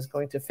States and is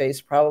going to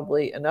face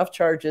probably enough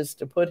charges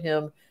to put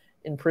him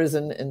in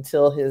prison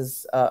until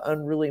his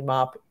unruly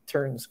mop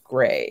turns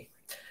gray.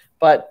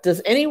 But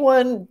does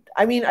anyone,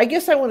 I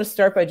guess I want to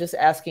start by just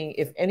asking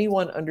if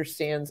anyone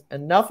understands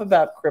enough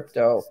about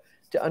crypto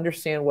to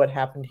understand what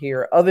happened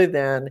here, other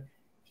than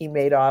he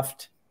made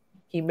off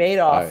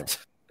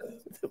with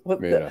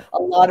a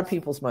lot of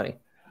people's money.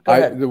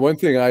 The one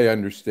thing I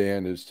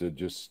understand is to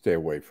just stay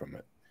away from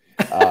it.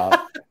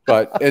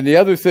 And the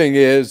other thing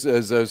is,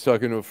 as I was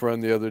talking to a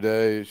friend the other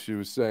day, she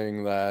was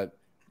saying that,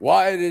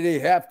 why did he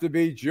have to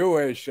be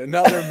Jewish?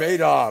 Another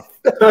Madoff.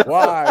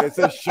 Why? It's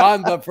a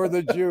shanda for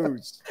the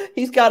Jews.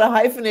 He's got a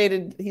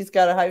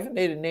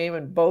hyphenated name,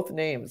 and both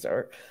names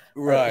sound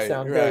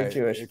very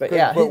Jewish. But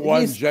yeah, put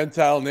one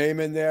Gentile name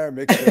in there,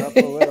 mix it up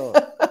a little.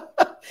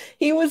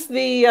 He was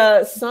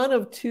the son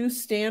of two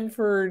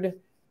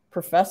Stanford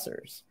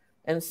professors.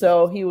 And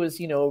so he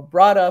was,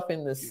 brought up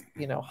in this,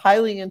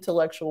 highly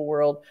intellectual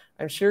world.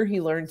 I'm sure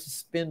he learned to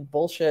spin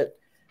bullshit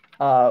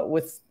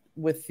with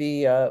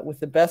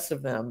the best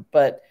of them.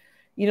 But,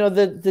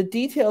 the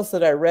details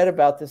that I read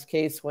about this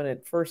case when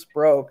it first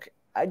broke,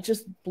 I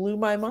just blew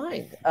my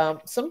mind.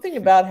 Something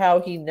about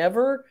how he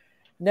never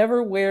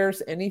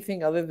wears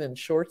anything other than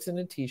shorts and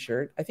a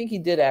T-shirt. I think he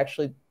did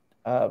actually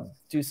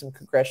do some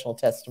congressional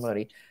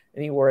testimony,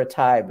 and he wore a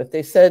tie. But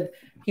they said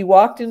he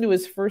walked into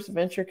his first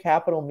venture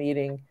capital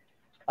meeting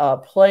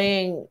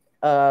playing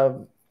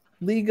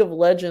League of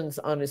Legends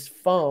on his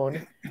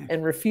phone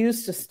and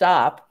refused to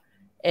stop.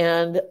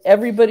 And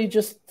everybody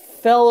just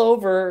fell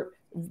over,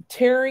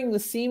 tearing the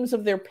seams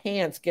of their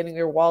pants, getting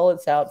their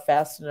wallets out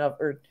fast enough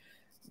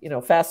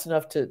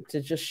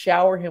to just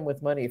shower him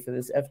with money for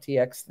this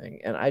FTX thing.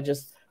 And I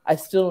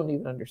still don't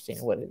even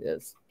understand what it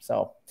is.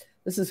 So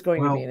this is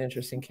going to be an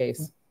interesting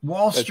case.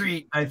 Wall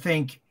Street, I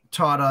think,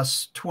 taught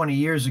us 20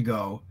 years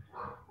ago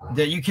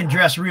that you can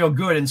dress real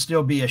good and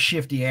still be a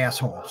shifty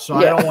asshole. So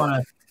I don't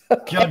want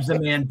to judge the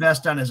man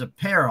best on his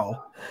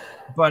apparel,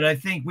 but I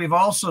think we've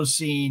also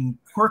seen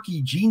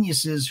quirky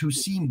geniuses who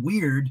seem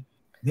weird.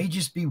 They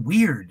just be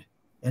weird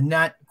and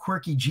not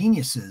quirky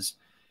geniuses.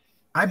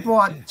 I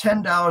bought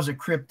 $10 of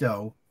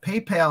crypto.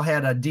 PayPal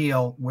had a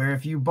deal where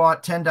if you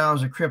bought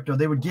 $10 of crypto,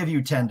 they would give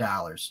you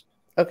 $10.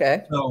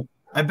 Okay. So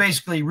I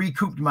basically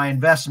recouped my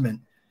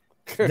investment.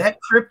 That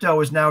crypto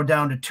is now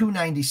down to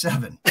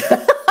 $2.97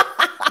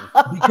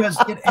 because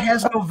it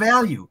has no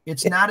value.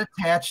 It's not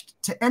attached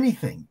to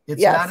anything.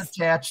 It's not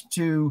attached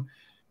to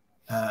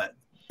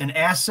an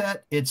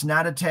asset. It's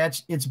not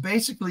attached. It's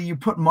basically you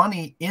put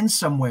money in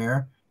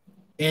somewhere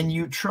and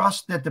you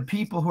trust that the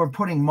people who are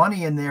putting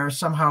money in there are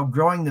somehow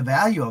growing the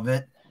value of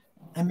it.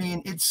 I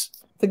mean, it's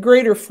the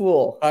greater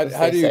fool.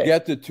 How do you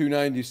get the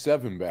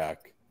 $2.97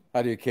 back?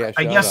 How do you cash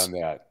out on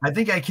that? I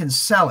think I can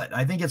sell it.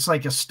 I think it's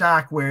like a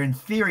stock where in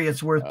theory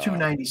it's worth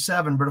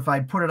 $2.97, but if I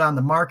put it on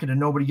the market and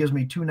nobody gives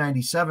me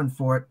 $2.97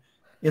 for it,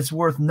 it's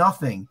worth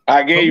nothing.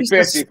 I gave you 50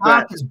 cents. The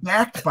stock is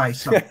backed by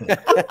something.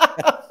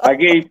 I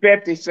gave you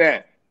 50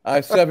 cents.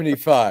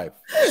 75.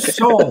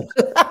 Sold.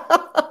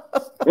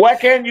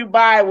 What can you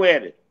buy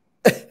with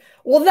it?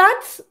 Well,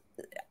 that's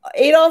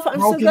Adolph.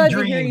 I'm so glad to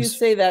hear you dreams.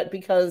 say that,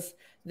 because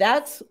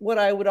that's what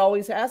I would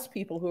always ask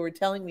people who are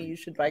telling me you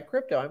should buy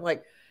crypto. I'm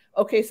like,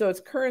 okay, so it's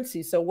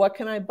currency. So what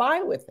can I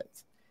buy with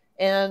it?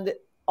 And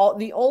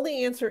the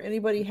only answer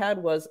anybody had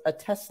was a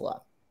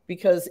Tesla,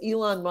 because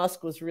Elon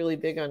Musk was really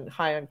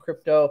high on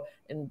crypto,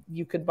 and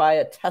you could buy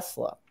a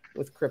Tesla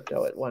with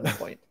crypto at one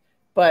point.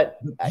 But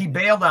he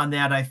bailed on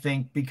that, I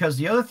think, because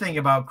the other thing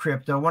about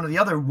crypto, one of the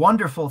other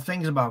wonderful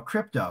things about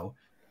crypto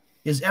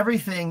is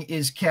everything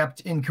is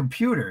kept in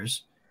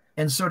computers.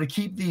 And so to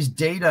keep these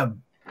data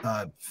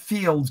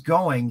fields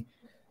going,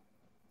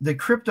 the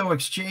crypto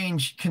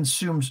exchange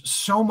consumes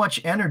so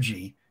much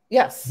energy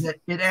that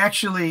it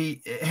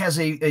actually has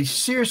a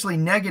seriously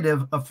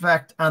negative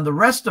effect on the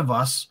rest of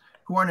us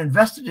who aren't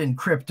invested in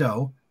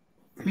crypto,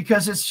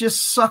 because it's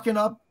just sucking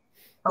up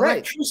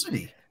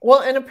electricity.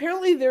 Well, and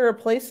apparently there are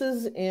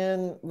places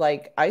in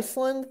like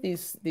Iceland,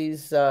 these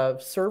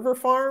server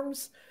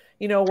farms,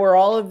 you know, where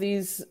all of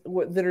these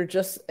that are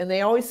just, and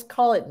they always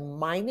call it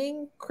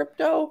mining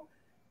crypto,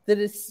 that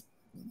is,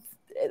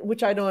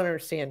 which I don't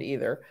understand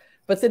either,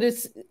 but that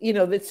it's, you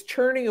know, that's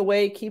churning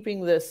away,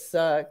 keeping the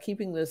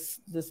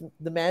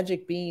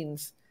magic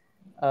beans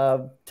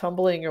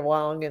tumbling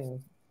along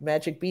in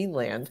magic bean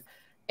land.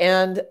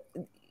 And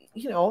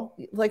you know,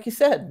 like you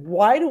said,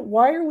 why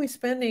are we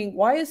spending,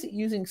 why is it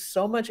using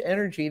so much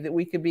energy that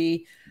we could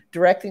be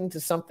directing to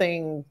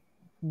something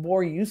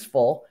more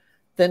useful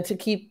than to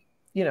keep,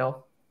 you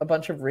know, a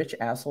bunch of rich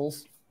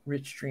assholes,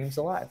 rich dreams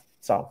alive?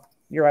 So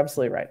you're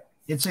absolutely right.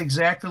 It's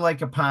exactly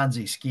like a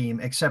Ponzi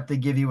scheme, except they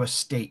give you a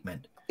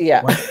statement.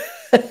 Yeah. What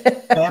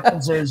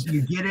happens is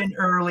you get in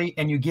early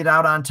and you get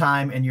out on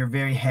time and you're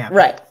very happy.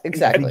 Right.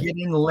 Exactly. You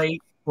get in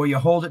late or you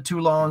hold it too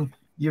long,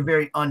 you're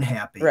very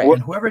unhappy. Right.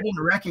 And whoever didn't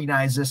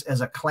recognize this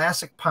as a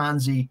classic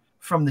Ponzi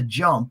from the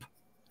jump,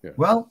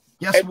 well,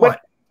 guess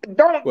what?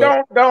 Don't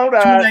throw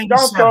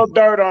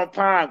dirt on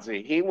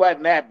Ponzi. He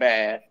wasn't that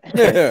bad.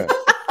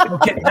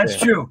 Okay, that's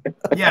true.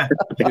 Yeah,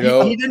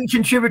 he didn't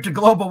contribute to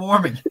global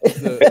warming.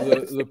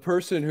 The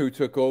person who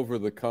took over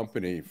the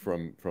company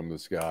from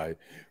this guy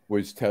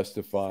was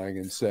testifying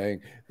and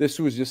saying this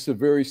was just a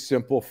very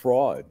simple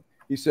fraud.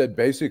 He said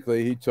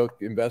basically he took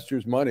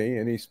investors' money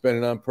and he spent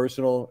it on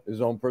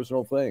his own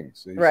personal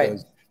things. He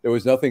says there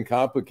was nothing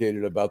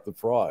complicated about the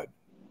fraud.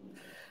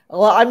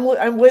 Well,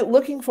 I'm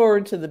looking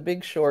forward to the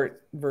Big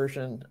Short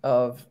version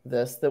of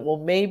this that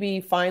will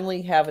maybe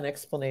finally have an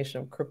explanation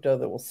of crypto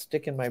that will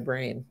stick in my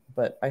brain.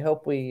 But I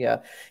hope we,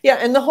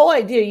 and the whole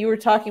idea you were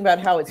talking about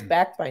how it's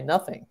backed by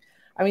nothing.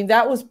 I mean,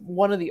 that was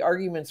one of the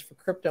arguments for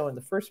crypto in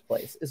the first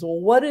place is, well,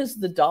 what is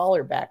the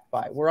dollar backed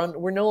by?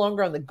 We're no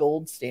longer on the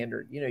gold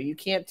standard. You know, you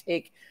can't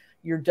take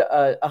your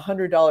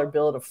 $100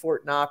 bill to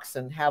Fort Knox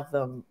and have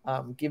them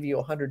give you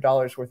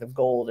 $100 worth of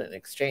gold in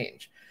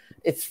exchange.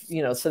 It's,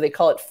 you know, so they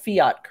call it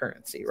fiat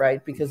currency,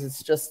 right? Because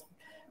it's just,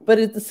 but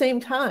at the same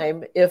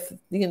time, if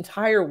the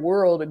entire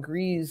world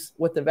agrees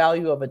what the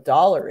value of a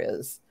dollar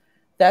is,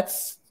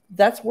 that's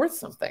worth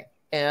something.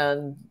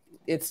 And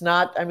it's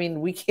not, I mean,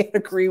 we can't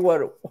agree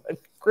what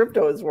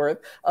crypto is worth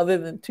other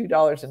than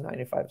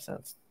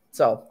 $2.95.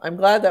 So I'm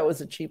glad that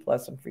was a cheap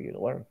lesson for you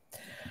to learn.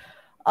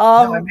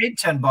 No, I made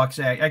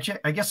 $10. Actually,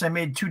 I guess I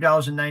made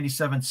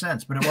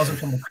 $2.97, but it wasn't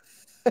from the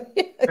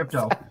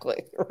crypto.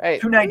 Exactly,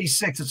 right.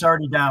 $2.96. It's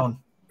already down.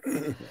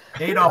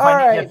 Adolph,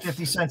 I need to get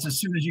 50 cents as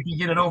soon as you can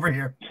get it over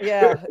here.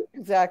 Yeah,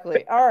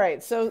 exactly. All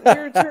right. So we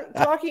were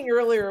talking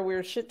earlier. We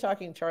were shit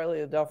talking Charlie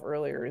Adolph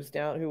earlier,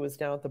 who was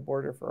down at the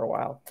border for a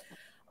while.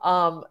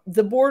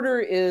 The border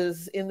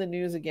is in the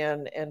news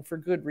again, and for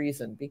good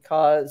reason,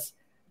 because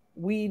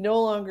we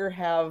no longer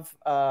have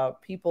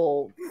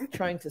people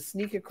trying to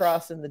sneak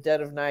across in the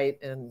dead of night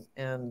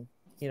and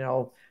you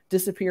know,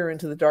 disappear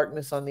into the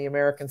darkness on the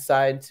American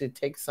side to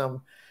take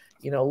some,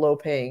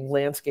 low-paying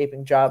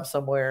landscaping job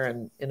somewhere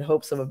and in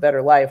hopes of a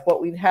better life.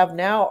 What we have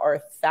now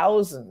are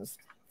thousands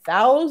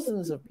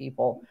of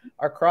people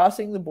are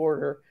crossing the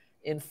border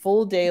in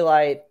full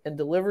daylight and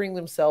delivering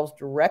themselves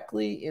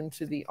directly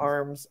into the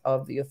arms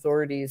of the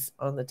authorities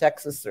on the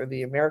Texas or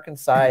the American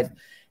side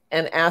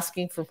and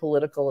asking for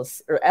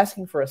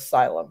asking for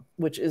asylum,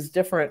 which is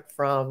different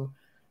from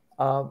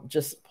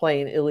just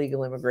plain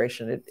illegal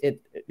immigration.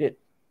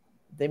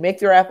 They make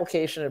their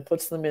application, it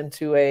puts them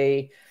into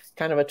a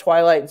kind of a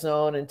twilight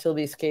zone until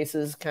these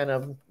cases kind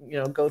of,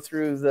 go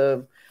through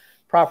the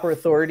proper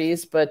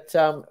authorities. But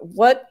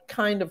what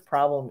kind of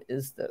problem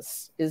is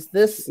this? Is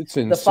this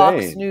the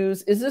Fox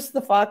News? Is this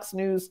the Fox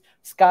News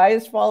sky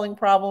is falling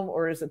problem,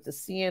 or is it the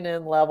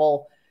CNN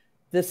level?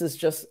 This is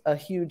just a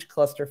huge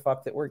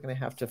clusterfuck that we're going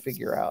to have to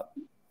figure out.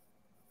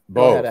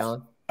 Both. Go ahead,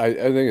 Alan. I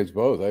think it's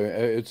both.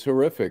 It's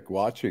horrific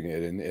watching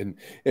it,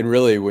 and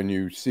really when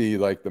you see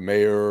like the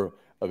mayor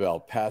of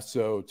El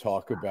Paso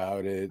talk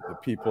about it, the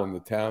people in the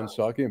towns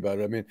talking about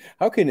it. I mean,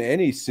 how can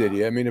any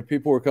city? I mean, if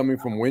people were coming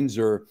from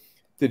Windsor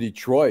to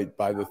Detroit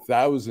by the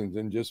thousands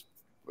and just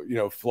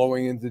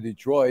flowing into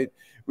Detroit,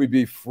 we'd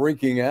be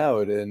freaking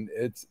out, and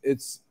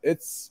it's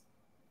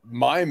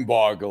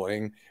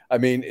mind-boggling. I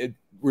mean,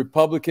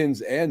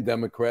 Republicans and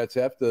Democrats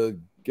have to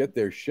get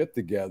their shit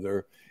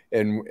together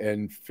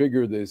and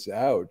figure this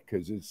out,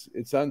 because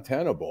it's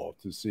untenable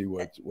to see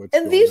what's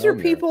and these are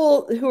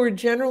people who are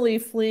generally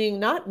fleeing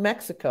not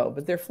Mexico,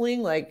 but they're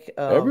fleeing like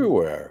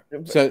everywhere,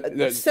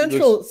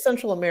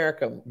 Central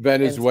America,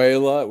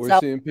 Venezuela. We're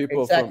seeing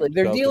people exactly. From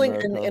they're South dealing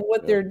America. and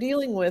what they're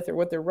dealing with, or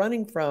what they're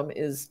running from,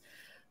 is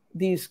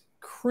these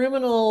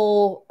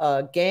criminal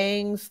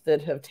gangs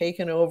that have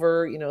taken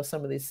over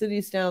some of these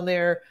cities down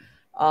there.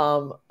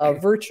 A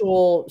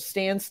virtual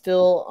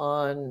standstill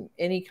on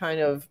any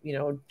kind of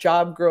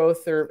job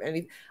growth or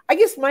anything. I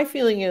guess my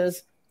feeling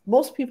is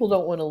most people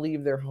don't want to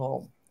leave their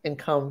home and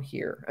come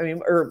here. I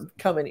mean, or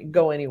come and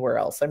go anywhere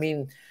else. I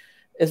mean,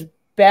 as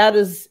bad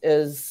as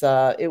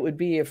it would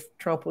be if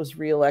Trump was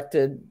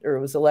reelected or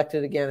was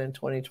elected again in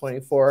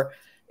 2024,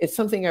 it's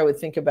something I would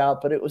think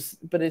about, but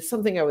it's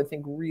something I would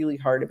think really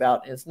hard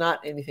about. And it's not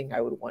anything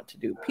I would want to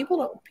do. People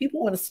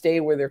want to stay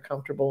where they're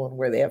comfortable and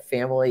where they have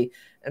family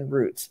and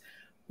roots.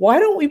 Why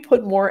don't we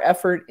put more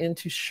effort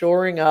into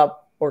shoring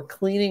up or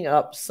cleaning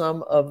up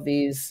some of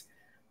these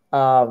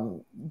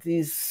Central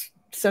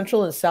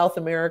and South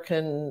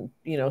American,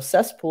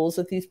 cesspools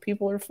that these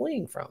people are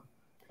fleeing from?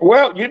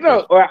 Well,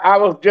 I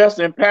was just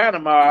in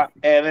Panama,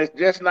 and it's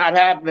just not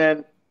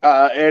happening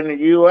in the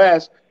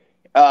U.S.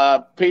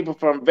 People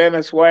from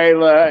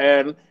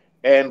Venezuela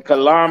and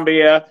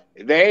Colombia,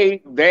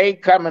 they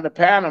come into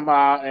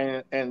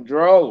Panama in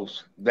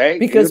droves.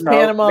 Because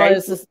Panama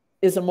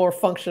is a more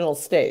functional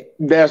state.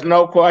 There's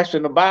no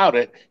question about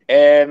it.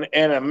 And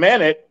in a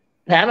minute,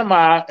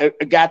 Panama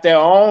got their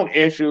own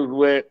issues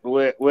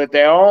with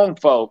their own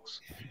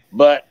folks,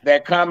 but they're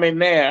coming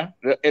there.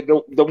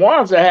 The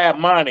ones that have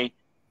money,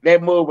 they're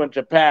moving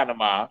to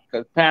Panama,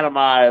 because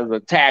Panama is a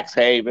tax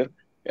haven,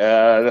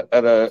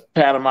 the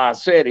Panama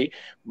City.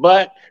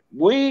 But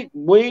we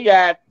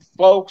got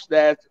folks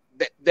that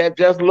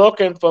just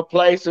looking for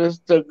places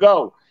to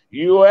go.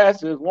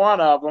 U.S. is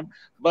one of them,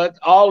 but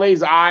all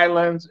these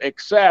islands,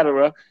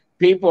 etc.,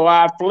 people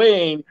are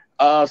fleeing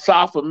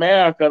South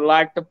America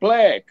like the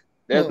plague.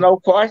 There's no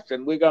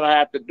question we're going to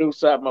have to do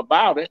something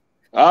about it.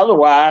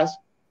 Otherwise,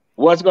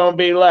 what's going to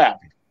be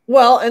left?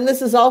 Well, and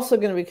this is also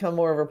going to become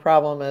more of a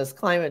problem as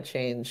climate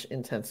change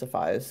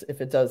intensifies,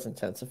 if it does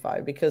intensify,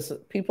 because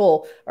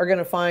people are going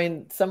to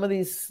find some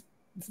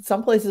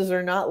places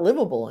are not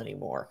livable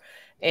anymore.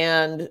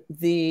 And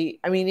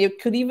it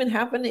could even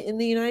happen in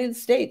the United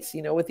States,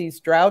 with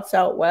these droughts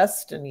out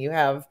west, and you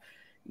have,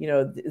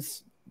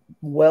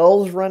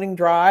 wells running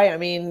dry. I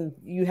mean,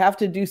 you have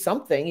to do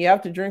something. You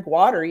have to drink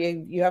water.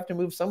 You have to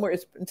move somewhere.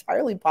 It's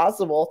entirely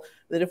possible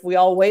that if we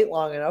all wait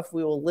long enough,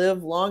 we will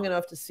live long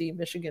enough to see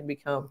Michigan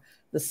become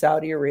the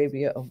Saudi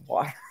Arabia of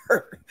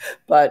water.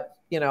 But,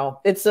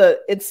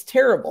 it's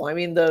terrible. I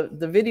mean, the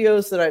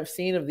videos that I've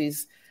seen of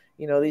these,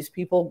 these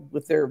people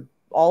with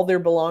all their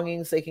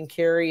belongings they can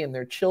carry and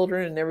their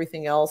children and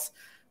everything else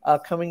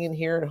coming in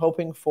here and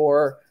hoping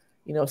for,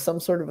 some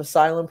sort of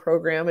asylum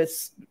program.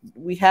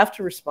 We have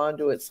to respond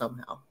to it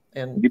somehow.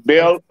 And you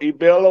build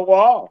a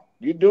wall.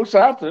 You do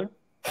something.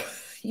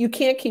 You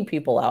can't keep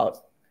people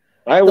out.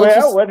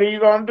 What are you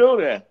going to do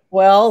then?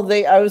 Well,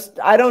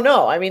 I don't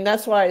know. I mean,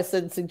 that's why I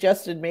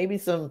suggested maybe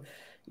some,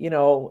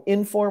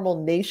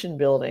 informal nation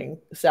building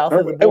south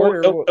of the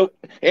border.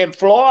 In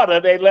Florida,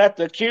 they let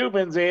the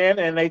Cubans in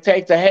and they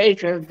take the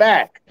Haitians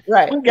back.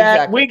 Right.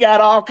 We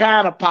got all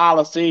kind of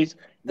policies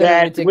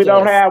that we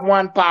don't have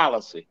one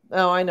policy.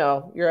 Oh, I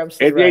know. You're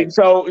absolutely right.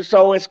 So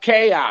it's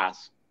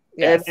chaos.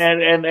 Yes.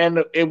 And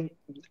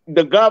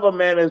the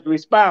government is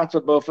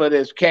responsible for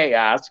this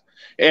chaos.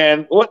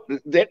 And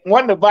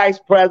when the vice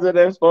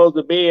president's supposed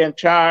to be in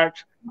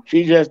charge,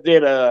 she just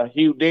did a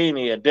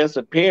Houdini, a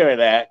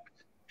disappearing act.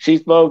 She's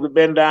supposed to have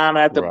been down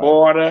at the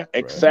border,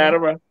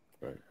 etc.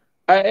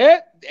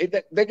 Right.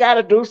 They got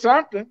to do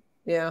something.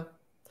 Yeah.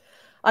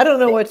 I don't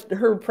know what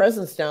her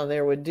presence down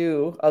there would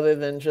do other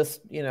than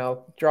just,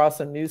 draw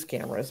some news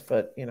cameras,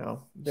 but,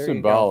 there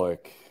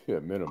symbolic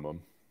at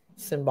minimum.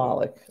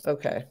 Symbolic.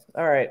 Okay.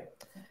 All right.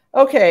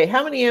 Okay.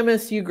 How many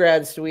MSU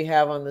grads do we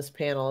have on this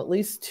panel? At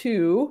least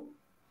 2.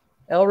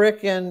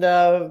 Elrick and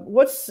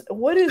what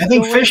is? I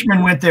think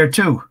Fishman went there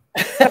too.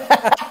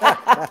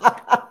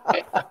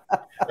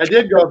 I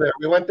did go there.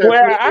 We went there.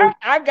 Well,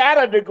 I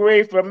got a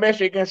degree from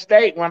Michigan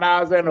State when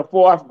I was in the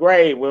 4th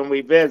grade when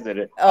we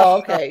visited. Oh,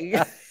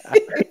 okay.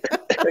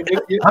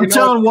 I'm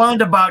telling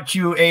Wanda about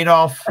you,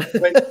 Adolph.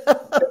 Wait,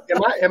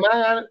 am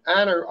I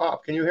on or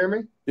off? Can you hear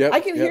me? Yeah,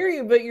 I can hear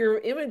you, but your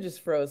image is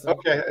frozen.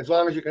 Okay, as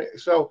long as you can.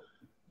 So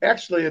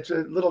actually, it's a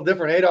little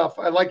different. Adolph,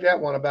 I like that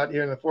one about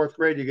you in the 4th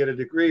grade, you get a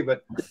degree.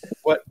 But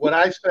what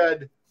I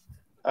said,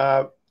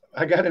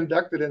 I got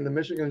inducted in the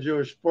Michigan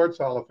Jewish Sports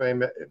Hall of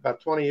Fame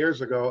about 20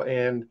 years ago,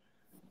 and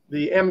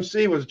the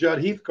MC was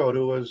Judd Heathcote,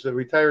 who was a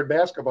retired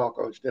basketball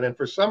coach. And then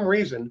for some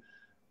reason,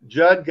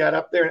 Judd got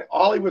up there, and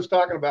all he was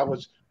talking about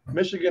was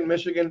Michigan,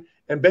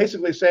 and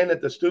basically saying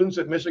that the students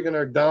at Michigan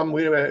are dumb.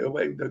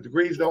 The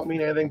degrees don't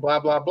mean anything, blah,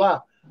 blah,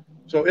 blah.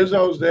 So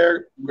Izzo's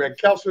there, Greg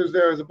Kelser's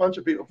there, there's a bunch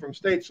of people from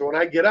state. So when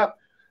I get up,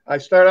 I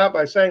start out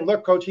by saying,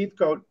 look, Coach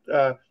Heathcote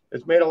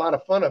has made a lot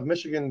of fun of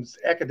Michigan's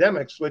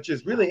academics, which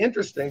is really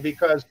interesting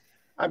because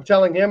I'm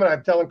telling him and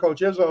I'm telling Coach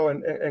Izzo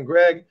and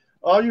Greg,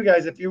 all you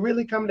guys, if you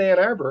really come to Ann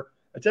Arbor,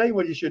 I tell you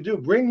what you should do,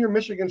 bring your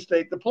Michigan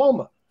State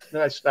diploma.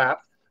 And I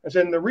stopped. I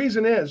said, and the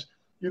reason is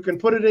you can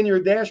put it in your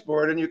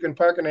dashboard and you can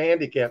park in a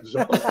handicap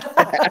zone.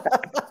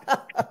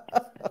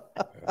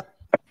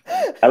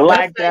 I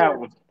like that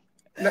one.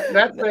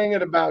 Not saying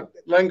it about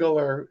Lengel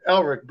or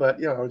Elrick, but,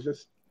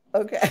 just.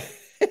 Okay.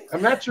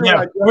 I'm not sure.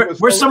 Yeah,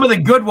 we're some of the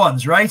good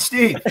ones, right,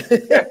 Steve?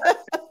 Yeah.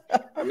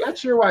 I'm not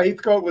sure why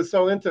Heathcote was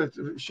so into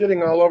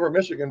shitting all over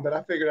Michigan, but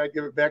I figured I'd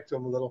give it back to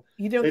him a little.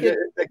 They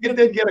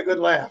did get a good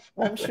laugh.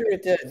 I'm sure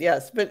it did,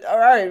 yes. But all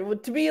right, well,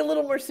 to be a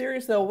little more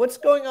serious though, what's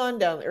going on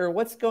down there?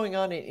 What's going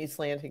on in East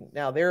Lansing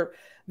now? They're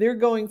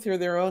going through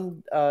their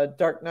own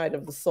dark night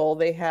of the soul.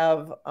 They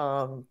have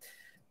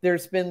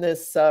there's been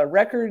this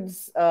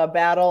records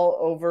battle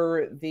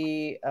over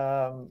the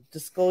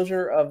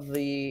disclosure of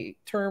the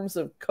terms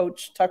of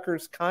Coach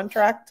Tucker's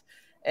contract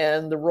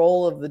and the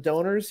role of the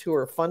donors who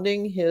are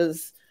funding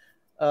his,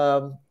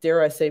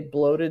 dare I say,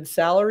 bloated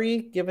salary,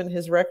 given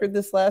his record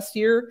this last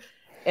year.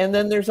 And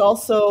then there's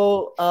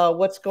also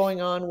what's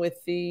going on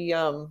with the,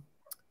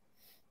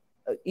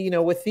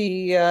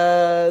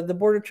 the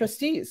Board of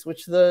Trustees,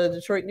 which the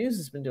Detroit News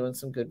has been doing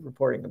some good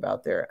reporting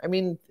about there. I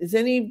mean, is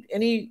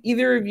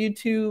either of you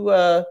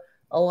two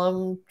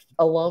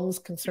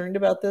alums concerned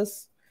about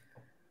this?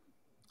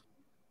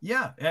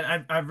 Yeah,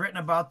 and I've written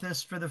about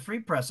this for the Free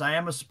Press. I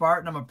am a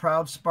Spartan. I'm a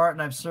proud Spartan.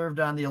 I've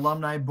served on the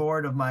alumni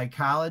board of my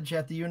college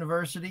at the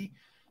university.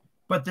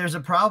 But there's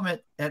a problem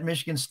at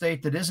Michigan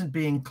State that isn't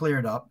being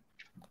cleared up.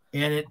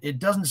 And it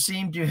doesn't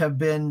seem to have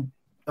been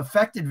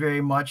affected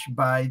very much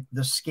by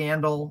the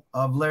scandal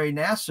of Larry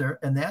Nassar,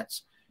 and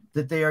that's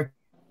that they are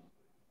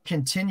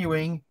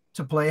continuing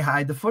to play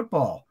hide the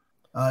football.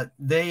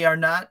 They are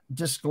not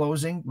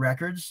disclosing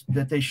records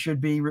that they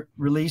should be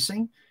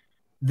releasing.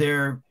 They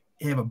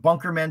have a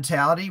bunker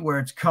mentality where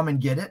it's come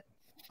and get it.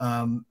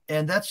 And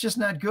that's just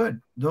not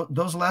good.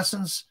 Those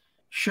lessons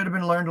should have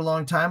been learned a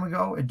long time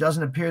ago. It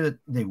doesn't appear that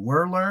they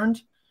were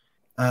learned.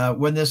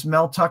 When this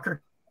Mel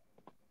Tucker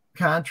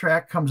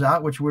contract comes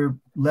out, which we're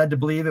led to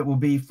believe it will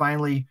be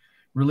finally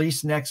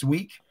released next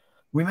week,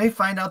 we may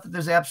find out that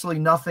there's absolutely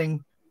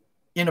nothing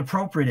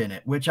inappropriate in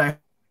it, which I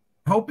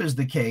hope is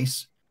the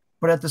case.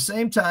 But at the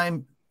same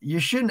time, you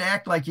shouldn't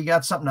act like you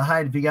got something to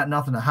hide if you got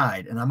nothing to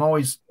hide. And I'm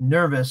always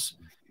nervous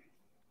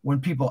when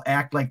people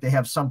act like they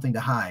have something to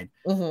hide.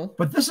 Mm-hmm.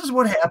 But this is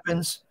what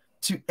happens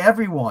to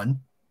everyone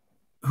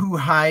who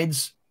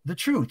hides the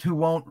truth, who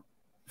won't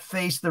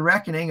face the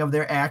reckoning of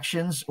their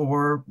actions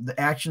or the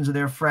actions of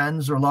their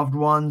friends or loved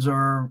ones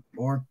or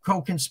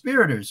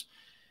co-conspirators.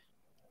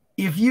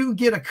 If you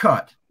get a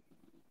cut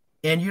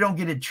and you don't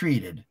get it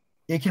treated,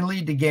 it can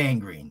lead to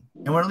gangrene.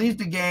 And when it leads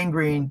to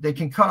gangrene, they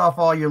can cut off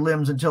all your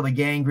limbs until the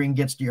gangrene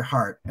gets to your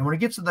heart. And when it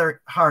gets to their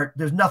heart,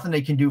 there's nothing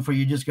they can do for you.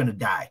 You're just going to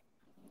die.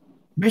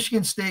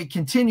 Michigan State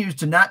continues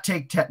to not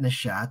take tetanus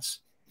shots,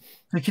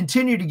 to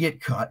continue to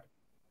get cut,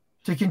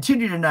 to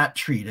continue to not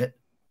treat it.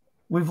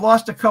 We've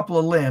lost a couple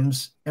of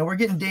limbs, and we're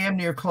getting damn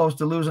near close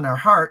to losing our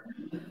heart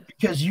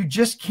because you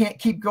just can't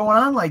keep going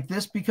on like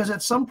this, because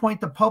at some point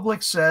the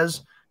public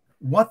says,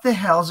 what the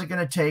hell is it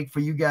going to take for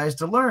you guys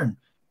to learn?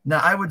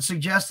 Now, I would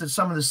suggest that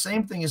some of the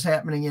same thing is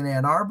happening in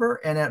Ann Arbor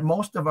and at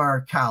most of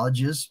our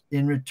colleges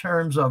in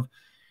terms of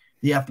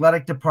the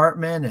athletic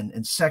department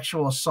and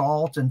sexual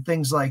assault and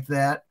things like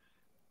that.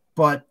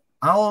 But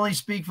I'll only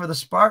speak for the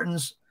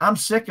Spartans. I'm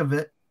sick of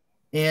it.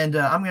 And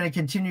I'm going to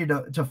continue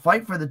to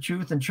fight for the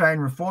truth and try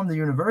and reform the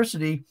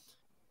university.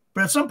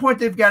 But at some point,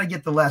 they've got to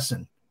get the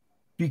lesson,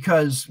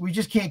 because we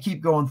just can't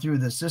keep going through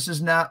this. This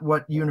is not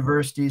what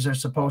universities are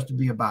supposed to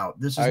be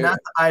about. This is not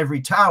the ivory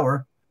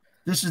tower.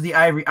 This is the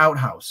ivory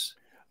outhouse.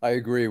 I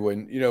agree.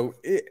 When,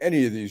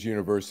 any of these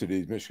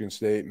universities, Michigan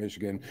State,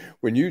 Michigan,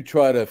 when you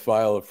try to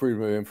file a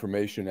Freedom of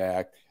Information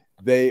Act,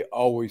 they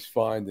always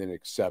find an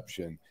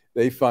exception.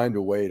 They find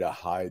a way to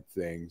hide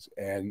things.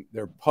 And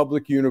they're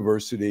public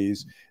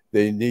universities.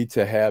 They need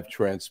to have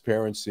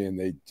transparency, and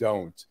they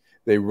don't.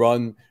 They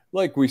run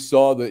like we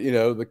saw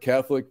the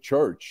Catholic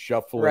Church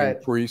shuffling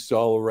priests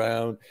all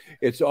around.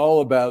 It's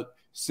all about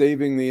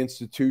saving the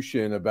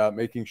institution, about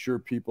making sure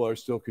people are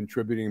still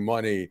contributing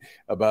money,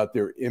 about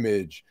their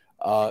image.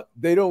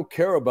 They don't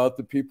care about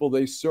the people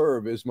they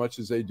serve as much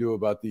as they do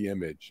about the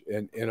image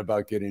and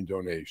about getting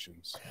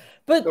donations.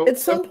 But at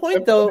some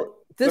point, though,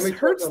 this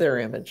hurts their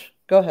image.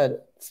 Go ahead,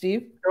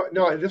 Steve.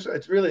 No,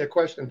 it's really a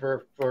question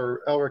for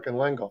Elrick and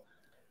Lengel.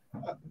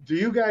 Do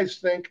you guys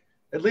think,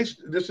 at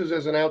least this is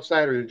as an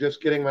outsider,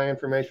 just getting my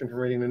information from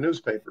reading the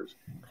newspapers,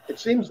 it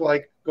seems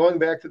like going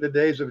back to the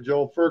days of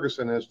Joel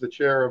Ferguson as the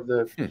chair of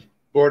the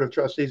Board of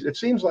Trustees, it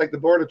seems like the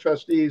Board of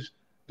Trustees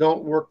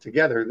don't work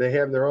together. They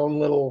have their own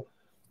little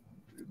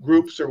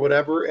groups or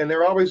whatever, and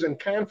they're always in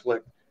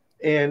conflict.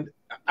 And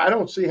I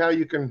don't see how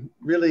you can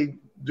really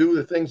do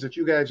the things that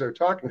you guys are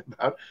talking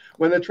about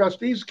when the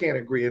trustees can't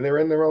agree and they're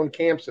in their own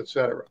camps,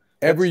 etc.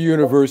 Every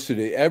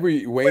university,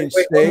 every Wayne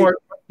State.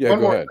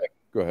 Go ahead.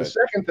 The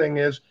second thing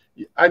is,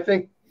 I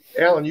think,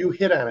 Alan, you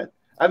hit on it.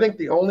 I think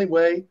the only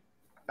way,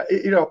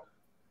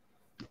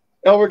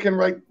 Elrick can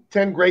write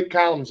 10 great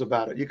columns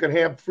about it. You can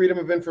have Freedom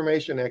of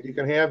Information Act. You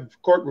can have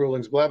court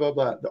rulings, blah, blah,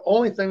 blah. The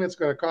only thing that's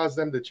going to cause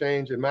them to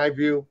change, in my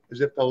view,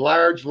 is if the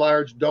large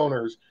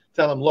donors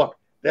tell them, look,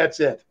 that's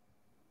it.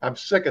 I'm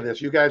sick of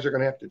this. You guys are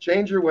going to have to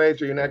change your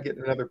ways or you're not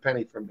getting another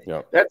penny from me.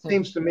 Yep. That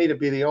seems to me to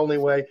be the only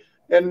way.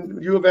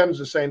 And U of M is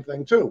the same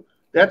thing, too.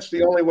 That's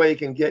the only way you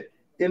can get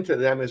into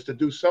them, is to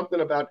do something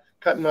about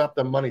cutting off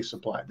the money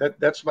supply.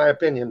 That's my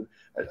opinion.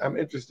 I'm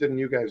interested in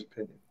you guys'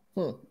 opinion.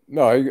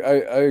 No, I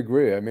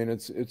agree. I mean,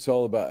 it's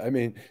all about,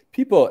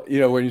 people,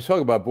 when you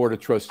talk about Board of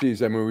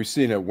Trustees, we've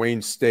seen at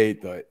Wayne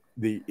State,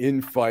 the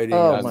infighting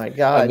on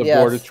the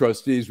Board of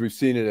Trustees. We've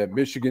seen it at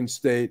Michigan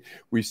State.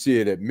 We see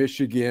it at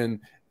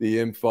Michigan, the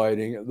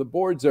infighting. The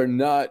boards are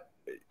not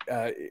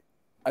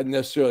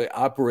necessarily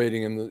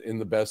operating in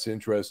the best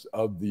interest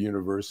of the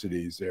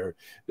universities.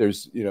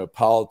 There's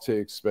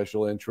politics,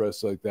 special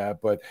interests like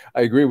that. But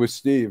I agree with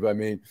Steve.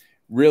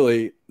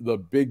 Really, the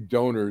big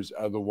donors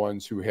are the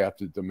ones who have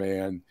to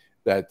demand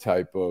that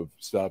type of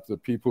stuff, the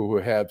people who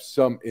have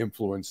some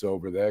influence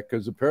over that,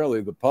 because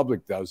apparently the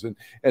public doesn't,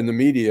 and the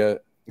media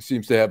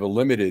seems to have a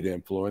limited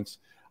influence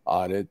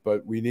on it.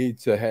 But we need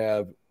to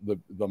have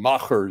the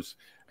machers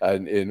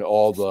and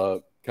all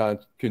the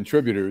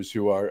contributors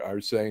who are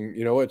saying,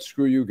 you know what,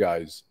 screw you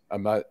guys.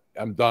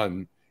 I'm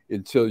done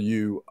until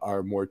you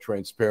are more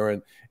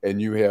transparent and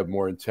you have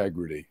more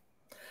integrity.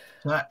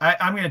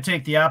 I'm going to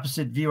take the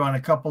opposite view on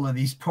a couple of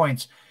these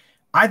points.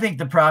 I think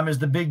the problem is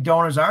the big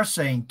donors are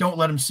saying, don't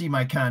let them see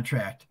my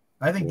contract.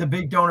 I think the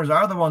big donors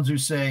are the ones who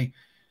say,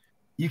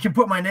 you can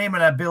put my name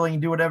on that building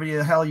and do whatever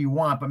the hell you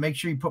want, but make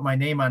sure you put my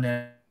name on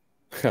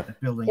that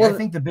building. Well, I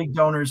think the big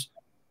donors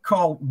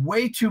call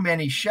way too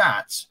many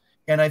shots.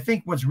 And I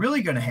think what's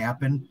really going to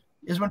happen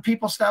is when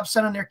people stop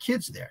sending their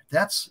kids there.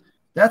 That's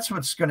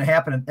what's going to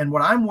happen. And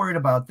what I'm worried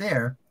about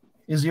there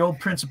is the old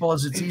principle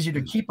is it's easier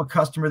to keep a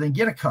customer than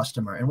get a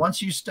customer. And once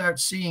you start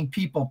seeing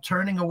people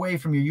turning away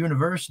from your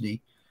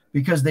university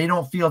because they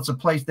don't feel it's a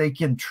place they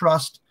can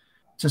trust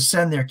to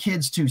send their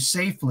kids to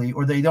safely,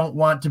 or they don't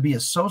want to be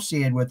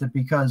associated with it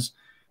because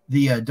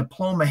the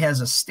diploma has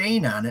a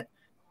stain on it,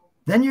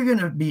 then you're going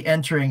to be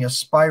entering a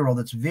spiral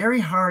that's very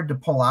hard to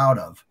pull out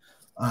of.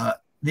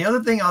 The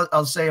other thing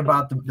I'll say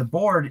about the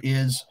board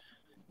is,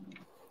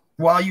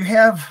 while you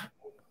have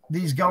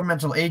these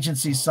governmental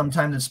agencies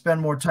sometimes that spend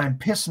more time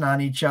pissing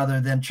on each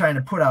other than trying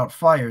to put out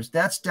fires,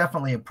 that's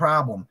definitely a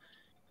problem.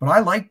 But I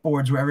like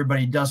boards where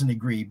everybody doesn't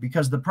agree,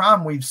 because the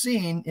problem we've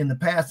seen in the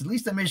past, at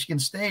least at Michigan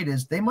State,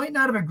 is they might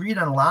not have agreed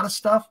on a lot of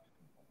stuff,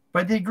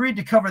 but they agreed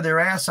to cover their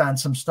ass on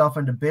some stuff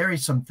and to bury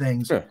some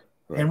things. Yeah,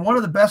 right. And one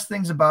of the best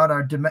things about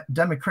our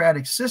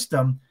democratic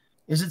system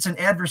is it's an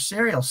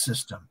adversarial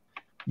system.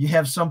 You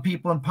have some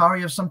people in power,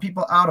 you have some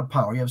people out of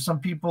power, you have some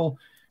people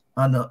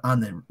on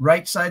the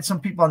right side, some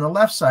people on the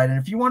left side. And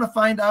if you want to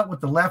find out what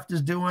the left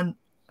is doing,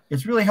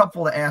 it's really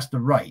helpful to ask the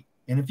right.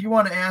 And if you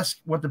want to ask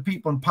what the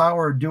people in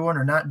power are doing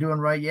or not doing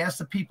right, you ask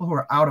the people who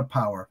are out of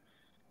power.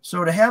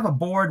 So to have a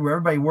board where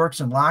everybody works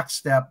in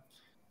lockstep,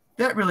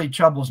 that really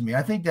troubles me.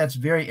 I think that's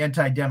very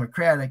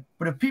anti-democratic.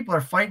 But if people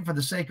are fighting for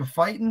the sake of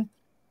fighting,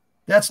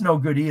 that's no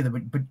good either.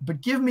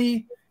 But give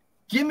me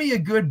a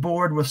good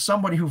board with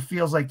somebody who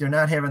feels like they're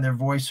not having their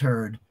voice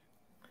heard,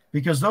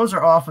 because those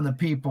are often the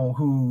people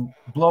who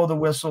blow the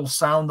whistle,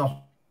 sound the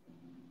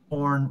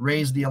horn,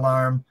 raise the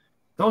alarm.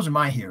 Those are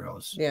my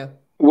heroes. Yeah.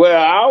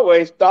 Well, I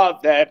always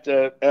thought that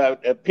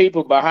the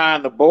people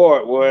behind the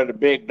board were the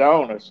big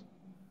donors.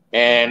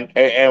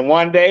 And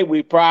one day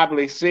we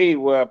probably see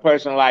where a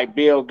person like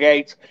Bill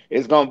Gates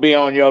is going to be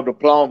on your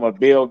diploma,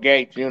 Bill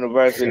Gates,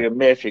 University of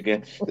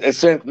Michigan.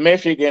 Since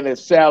Michigan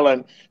is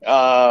selling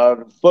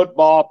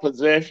football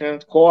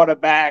positions,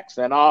 quarterbacks,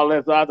 and all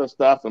this other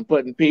stuff and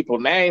putting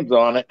people's names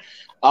on it,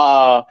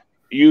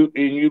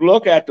 you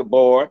look at the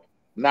board.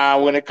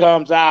 Now, when it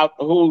comes out,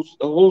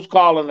 who's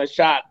calling the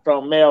shot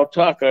from Mel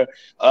Tucker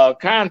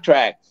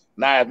contract?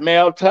 Now, if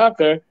Mel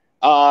Tucker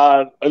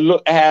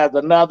has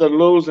another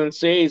losing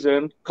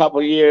season, a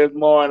couple years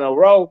more in a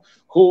row,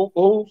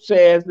 who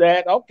says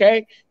that,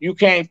 okay, you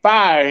can't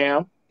fire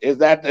him? Is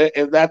that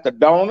the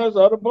donors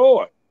or the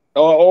board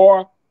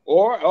or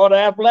the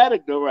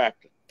athletic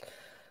director?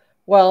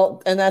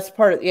 Well, and that's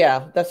part of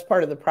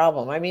the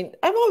problem. I mean,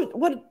 I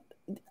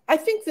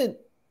think that,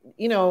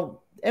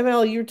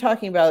 ML, you're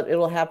talking about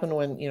it'll happen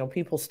when,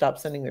 people stop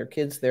sending their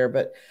kids there,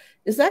 but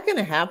is that going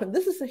to happen?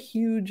 This is a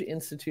huge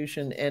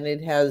institution, and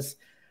it has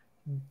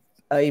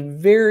a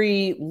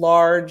very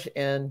large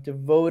and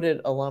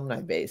devoted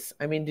alumni base.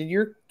 I mean, did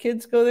your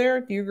kids go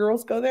there? Do your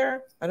girls go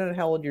there? I don't know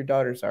how old your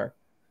daughters are.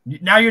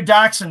 Now you're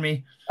doxing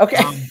me.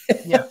 Okay.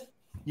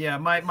 Yeah.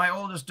 My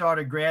oldest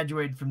daughter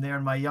graduated from there,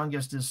 and my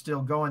youngest is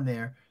still going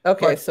there.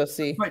 Okay,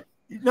 but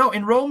no,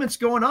 enrollment's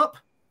going up.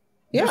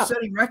 Yeah, they're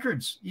setting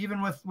records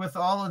even with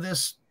all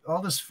this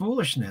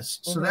foolishness.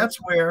 So that's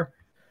where,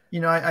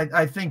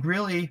 I think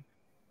really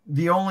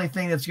the only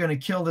thing that's going to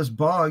kill this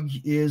bug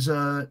is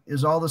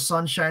all the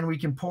sunshine we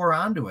can pour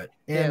onto it.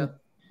 And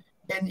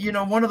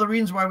one of the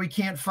reasons why we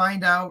can't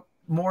find out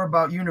more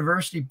about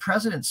university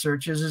president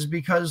searches is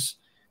because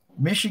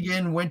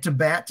Michigan went to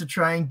bat to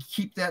try and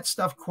keep that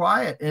stuff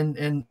quiet.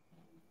 And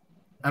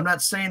I'm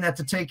not saying that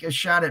to take a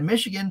shot at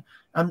Michigan.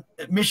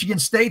 Michigan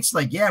State's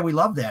like, yeah, we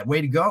love that.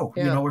 Way to go.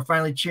 Yeah. We're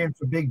finally cheering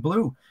for Big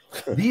Blue.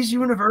 These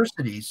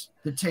universities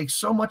that take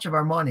so much of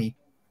our money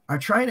are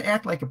trying to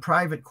act like a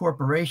private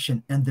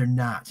corporation, and they're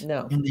not.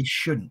 No. And they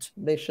shouldn't.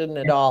 They shouldn't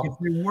at all. If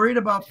you're worried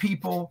about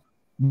people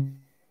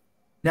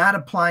not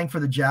applying for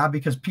the job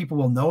because people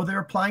will know they're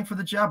applying for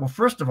the job, well,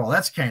 first of all,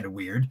 that's kind of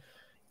weird.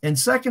 And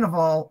second of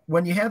all,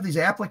 when you have these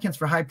applicants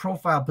for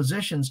high-profile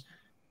positions,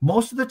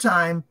 most of the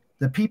time,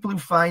 the people who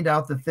find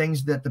out the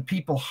things that the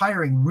people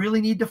hiring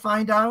really need to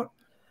find out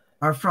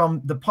are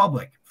from the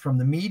public, from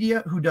the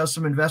media who does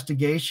some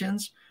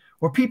investigations,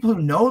 or people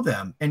who know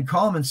them and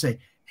call them and say,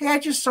 hey, I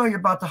just saw you're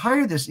about to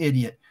hire this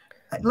idiot.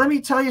 Let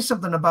me tell you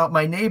something about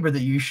my neighbor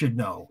that you should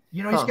know.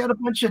 He's got a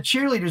bunch of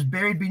cheerleaders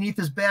buried beneath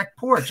his back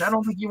porch. I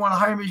don't think you want to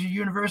hire him as your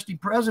university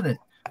president.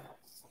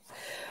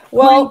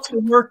 Well,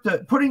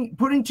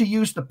 putting to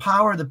use the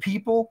power of the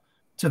people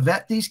to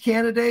vet these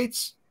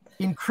candidates,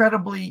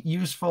 incredibly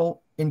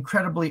useful,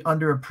 incredibly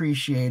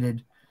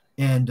underappreciated,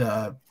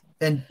 and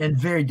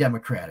very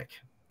democratic.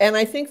 And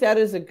I think that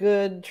is a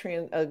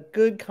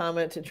good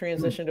comment to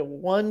transition to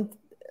one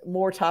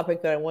more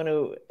topic that I want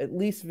to at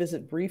least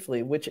visit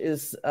briefly, which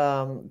is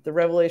the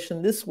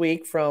revelation this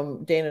week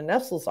from Dana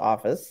Nessel's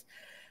office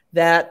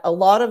that a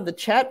lot of the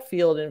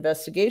Chatfield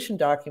investigation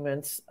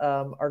documents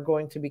are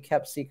going to be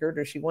kept secret,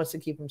 or she wants to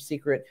keep them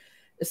secret,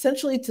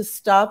 essentially to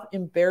stop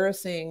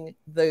embarrassing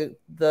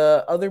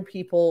the other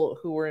people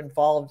who were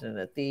involved in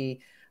it, the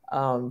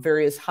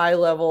various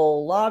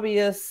high-level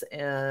lobbyists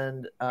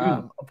and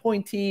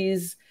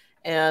appointees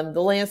and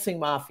the Lansing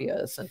Mafia,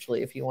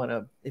 essentially, if you want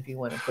to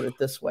put it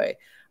this way.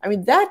 I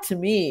mean, that to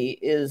me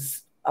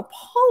is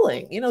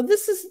appalling.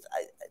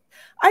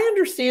 I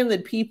understand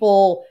that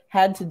people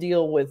had to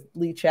deal with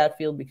Lee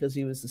Chatfield because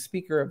he was the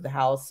Speaker of the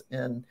House,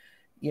 and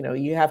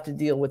you have to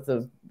deal with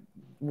the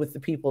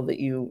people that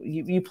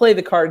you play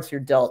the cards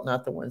you're dealt,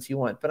 not the ones you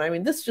want. But I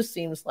mean, this just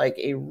seems like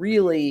a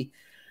really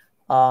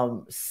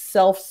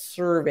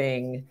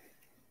self-serving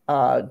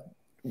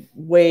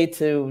way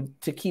to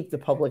keep the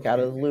public out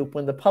of the loop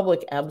when the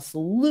public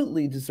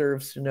absolutely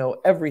deserves to know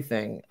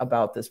everything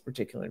about this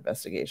particular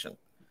investigation.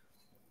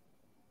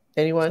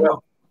 Anyone?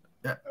 Well,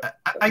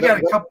 I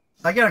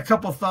got a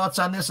couple thoughts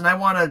on this, and I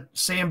want to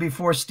say them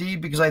before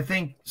Steve, because I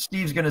think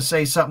Steve's going to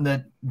say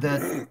something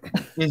that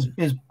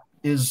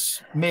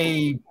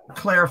may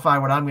clarify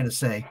what I'm going to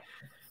say.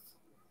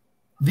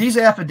 These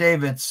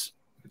affidavits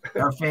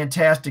are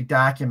fantastic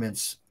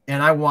documents,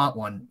 and I want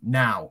one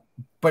now.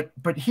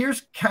 But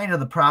here's kind of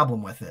the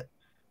problem with it.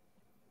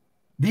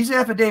 These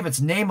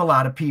affidavits name a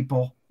lot of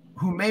people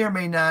who may or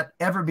may not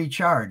ever be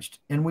charged.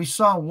 And we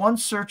saw one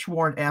search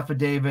warrant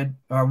affidavit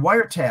or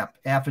wiretap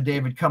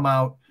affidavit come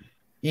out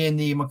in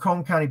the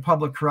Macomb County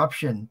public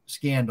corruption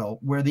scandal,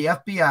 where the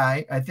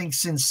FBI, I think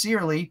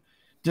sincerely,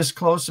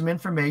 disclosed some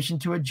information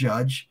to a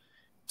judge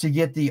to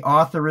get the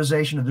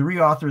authorization of the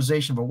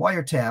reauthorization of a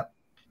wiretap,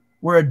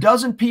 where a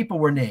dozen people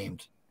were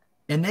named.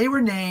 And they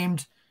were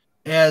named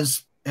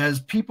as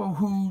people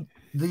who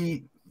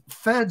the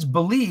feds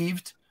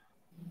believed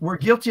were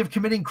guilty of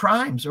committing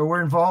crimes or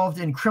were involved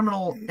in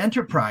criminal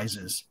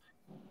enterprises.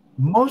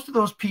 Most of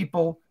those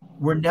people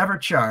were never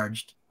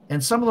charged.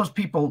 And some of those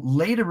people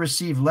later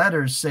received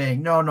letters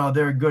saying, no,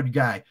 they're a good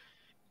guy.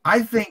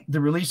 I think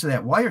the release of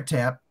that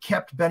wiretap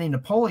kept Benny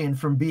Napoleon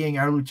from being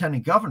our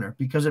lieutenant governor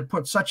because it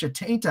put such a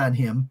taint on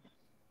him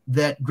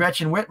that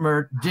Gretchen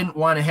Whitmer didn't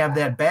want to have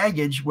that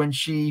baggage when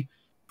she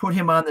put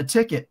him on the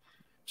ticket.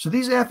 So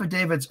these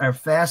affidavits are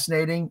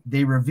fascinating.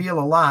 They reveal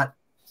a lot,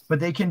 but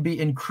they can be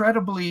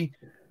incredibly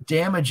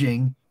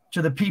damaging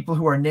to the people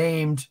who are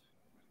named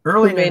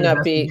early in an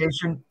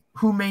investigation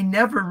who may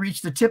never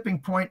reach the tipping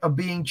point of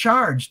being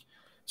charged.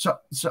 So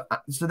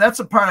that's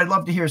a part I'd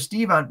love to hear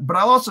Steve on. But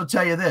I'll also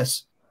tell you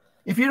this.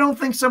 If you don't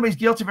think somebody's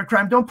guilty of a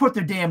crime, don't put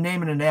their damn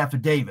name in an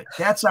affidavit.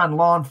 That's on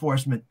law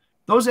enforcement.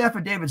 Those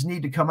affidavits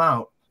need to come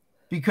out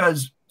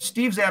because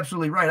Steve's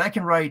absolutely right. I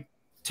can write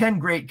 10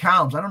 great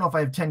columns. I don't know if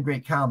I have 10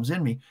 great columns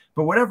in me,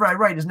 but whatever I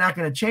write is not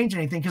going to change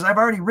anything because I've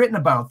already written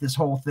about this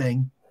whole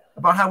thing,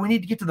 about how we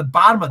need to get to the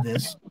bottom of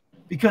this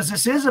because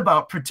this is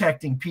about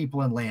protecting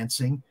people in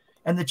Lansing.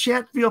 And the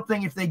Chatfield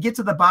thing, if they get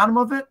to the bottom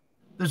of it,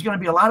 there's going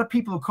to be a lot of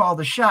people who call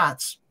the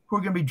shots who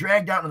are going to be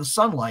dragged out into the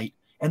sunlight,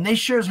 and they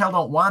sure as hell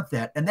don't want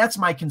that. And that's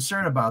my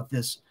concern about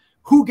this.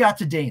 Who got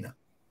to Dana?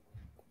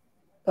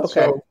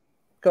 Okay. So,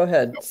 go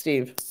ahead,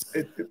 Steve.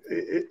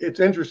 It's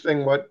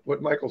interesting what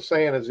Michael's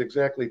saying is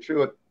exactly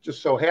true. It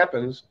just so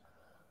happens,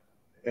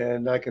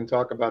 and I can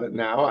talk about it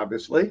now,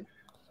 obviously.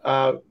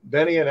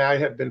 Benny and I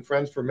have been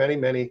friends for many,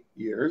 many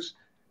years,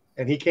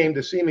 and he came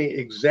to see me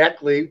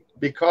exactly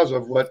because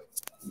of what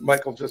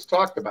Michael just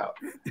talked about.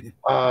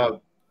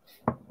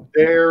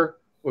 There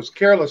was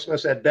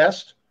carelessness at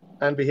best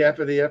on behalf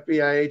of the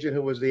FBI agent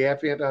who was the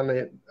affiant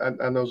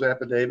on those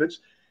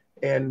affidavits.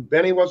 And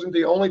Benny wasn't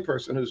the only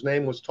person whose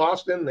name was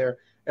tossed in there.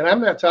 And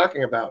I'm not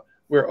talking about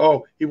where,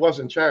 oh, he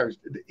wasn't charged.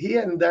 He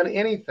hadn't done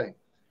anything.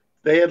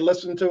 They had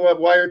listened to a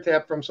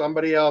wiretap from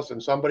somebody else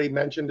and somebody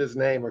mentioned his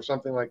name or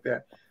something like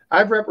that.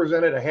 I've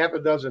represented a half a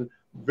dozen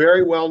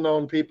very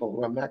well-known people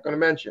who I'm not going to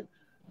mention,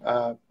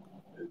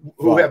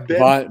 who have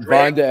been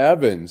Vonda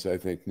Evans, I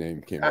think,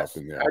 name came up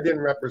in there. I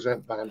didn't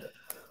represent Vonda.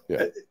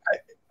 Yeah.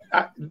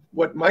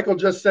 What Michael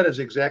just said is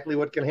exactly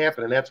what can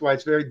happen, and that's why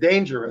it's very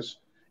dangerous.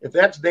 If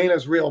that's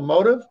Dana's real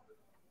motive,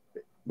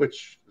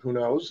 which who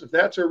knows, if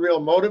that's her real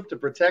motive to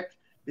protect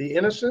the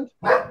innocent,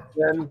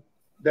 then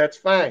that's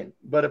fine.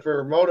 But if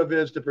her motive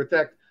is to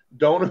protect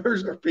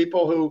donors or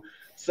people who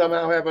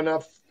somehow have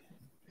enough,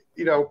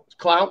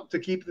 clout to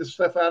keep this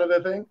stuff out of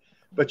the thing,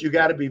 but you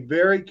got to be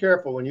very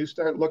careful when you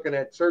start looking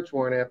at search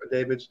warrant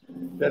affidavits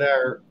that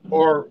are,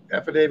 or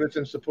affidavits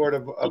in support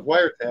of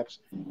wiretaps,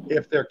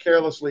 if they're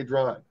carelessly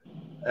drawn.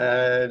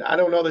 And I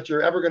don't know that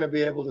you're ever going to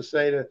be able to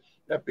say to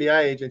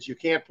FBI agents, you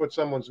can't put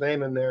someone's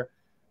name in there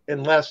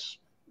unless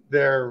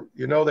they're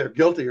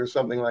guilty or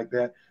something like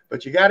that.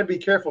 But you got to be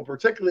careful,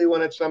 particularly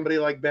when it's somebody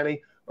like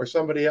Benny or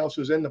somebody else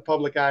who's in the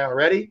public eye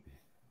already.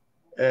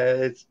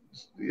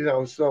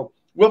 So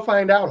we'll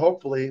find out,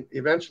 hopefully,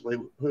 eventually,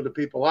 who the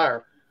people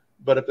are.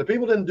 But if the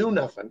people didn't do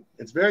nothing,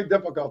 it's very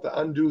difficult to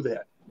undo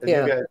that. And you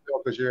guys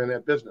know because you're in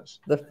that business.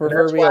 That's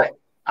why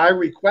I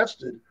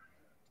requested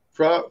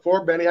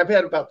for Benny. I've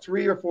had about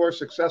 3 or 4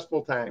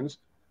 successful times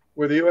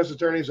where the U.S.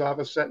 Attorney's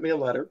Office sent me a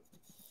letter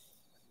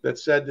that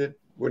said that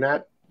we're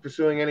not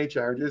pursuing any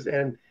charges.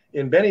 And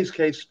in Benny's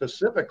case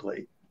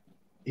specifically,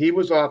 he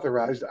was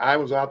authorized, I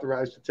was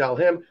authorized to tell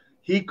him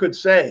he could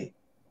say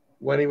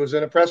when he was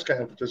in a press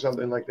conference or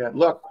something like that,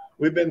 look,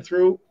 we've been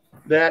through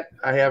that.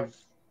 I have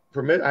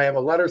a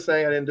letter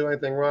saying I didn't do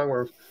anything wrong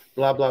or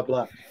blah, blah,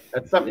 blah.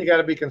 That's something you got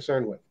to be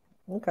concerned with.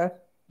 Okay.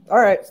 All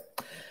right.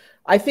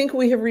 I think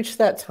we have reached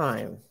that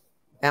time.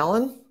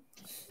 Allan?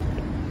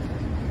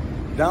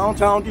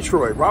 Downtown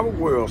Detroit, Robert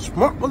World,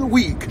 Schmuck of the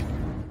Week.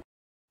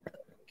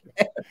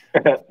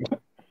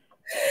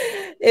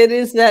 It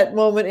is that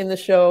moment in the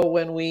show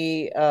when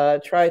we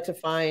try to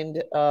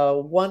find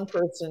one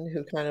person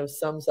who kind of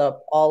sums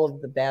up all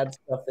of the bad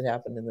stuff that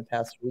happened in the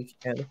past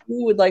weekend.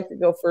 Who would like to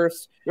go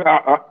first?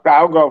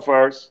 I'll go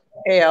first.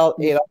 Hey,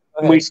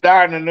 we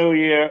start in the new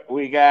year.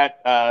 We got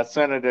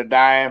Senator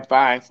Dianne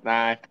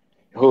Feinstein,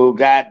 who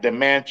got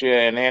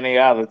dementia and any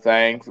other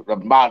things,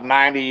 about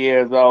 90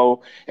 years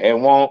old,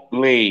 and won't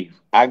leave.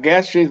 I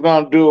guess she's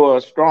going to do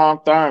a Strom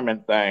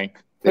Thurmond thing.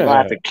 They're going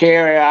to have to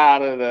carry her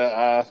out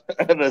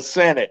of the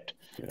Senate.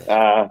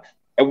 And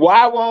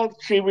why won't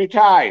she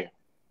retire?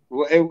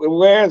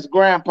 Where's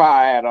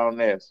Grandpa at on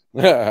this?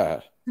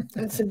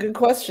 That's a good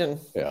question.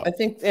 Yeah. I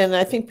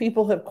think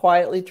people have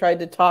quietly tried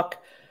to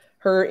talk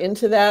her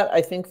into that.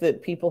 I think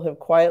that people have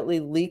quietly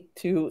leaked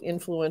to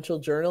influential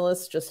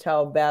journalists just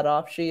how bad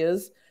off she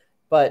is.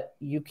 But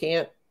you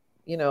can't,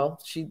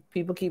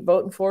 people keep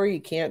voting for her.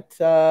 You can't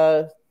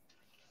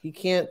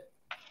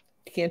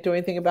do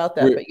anything about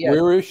that. But yeah.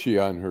 Where is she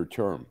on her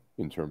term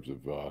in terms of?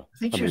 I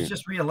think she was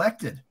just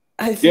reelected.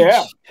 I think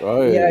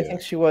I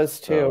think she was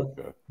too.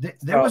 Oh, okay.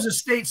 There was a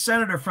state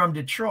senator from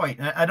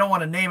Detroit. I don't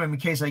want to name him in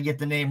case I get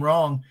the name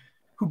wrong,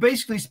 who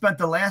basically spent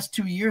the last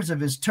 2 years of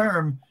his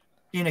term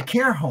in a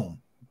care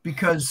home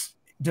because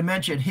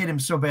dementia had hit him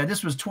so bad.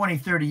 This was 20,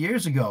 30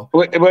 years ago.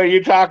 Were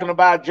you talking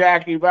about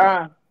Jackie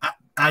Vaughn?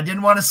 I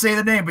didn't want to say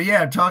the name, but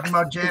yeah, I'm talking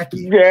about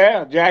Jackie.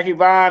 Yeah, Jackie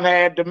Vaughn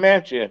had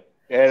dementia.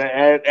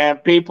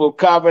 and people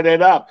covered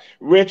it up.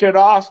 Richard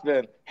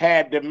Austin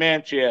had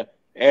dementia,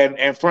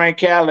 and Frank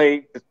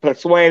Kelly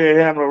persuaded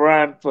him to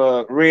run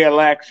for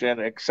re-election,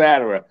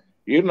 etc.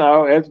 You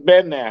know, it's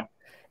been there.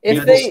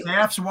 If the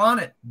staffs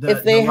want it,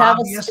 if they have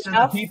a staff, and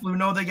the people who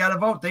know they got to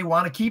vote, they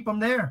want to keep them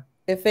there.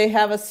 If they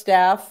have a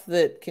staff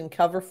that can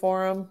cover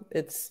for them,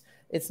 it's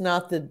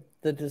not the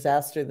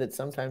disaster that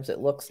sometimes it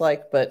looks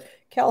like. But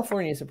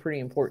California is a pretty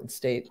important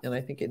state, and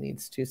I think it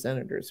needs 2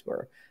 senators who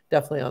are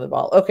definitely on the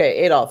ball. Okay,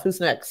 Adolph, who's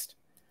next?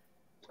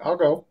 I'll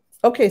go.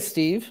 Okay,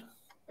 Steve.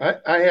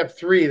 I have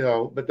 3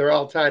 though, but they're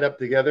all tied up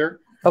together.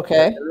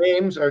 Okay. Their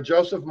names are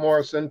Joseph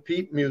Morrison,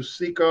 Pete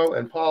Musico,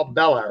 and Paul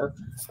Bellar.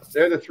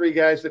 They're the 3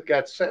 guys that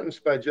got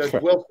sentenced by Judge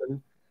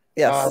Wilson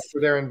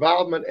for their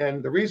involvement.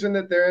 And the reason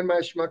that they're in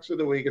my Schmucks of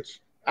the Week, it's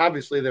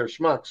obviously they're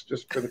Schmucks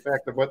just for the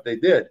fact of what they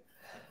did.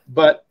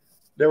 But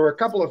there were a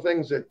couple of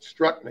things that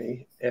struck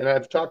me, and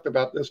I've talked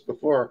about this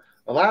before.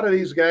 A lot of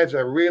these guys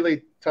are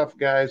really tough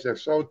guys. They're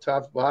so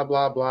tough, blah,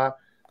 blah, blah.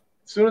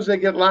 As soon as they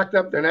get locked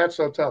up, they're not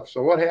so tough.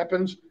 So what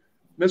happens?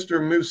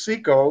 Mr.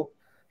 Musico,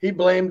 he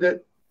blamed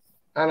it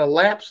on a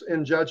lapse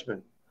in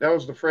judgment. That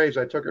was the phrase.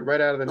 I took it right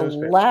out of the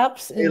newspaper. A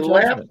lapse in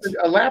judgment.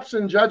 A lapse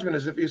in judgment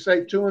is if you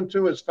say 2 and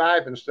 2 is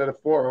 5 instead of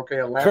 4. Okay,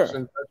 a lapse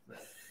in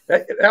judgment.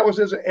 That was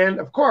his. And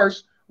of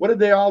course, what did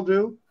they all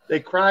do? They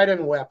cried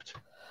and wept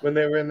when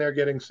they were in there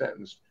getting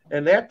sentenced.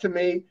 And that to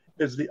me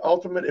is the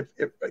ultimate.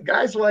 If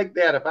guys like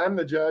that, if I'm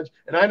the judge,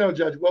 and I know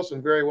Judge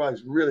Wilson very well,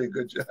 he's really a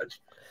good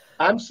judge.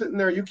 I'm sitting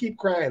there, you keep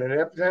crying, and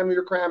every time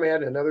you're crying,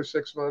 man, another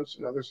 6 months,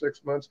 another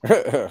 6 months.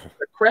 The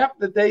crap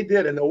that they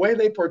did and the way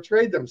they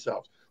portrayed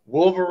themselves.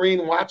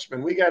 Wolverine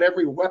Watchman, we got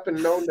every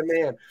weapon known to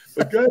man.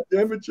 But God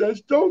damn it,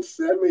 Judge, don't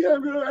send me.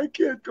 I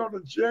can't go to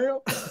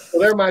jail.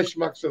 Well, they're my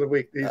Schmucks of the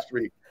Week, these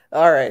 3.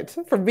 All right.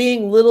 For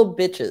being little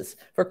bitches,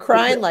 for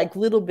crying like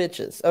little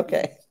bitches.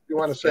 Okay. You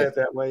want to say it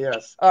that way,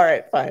 yes. All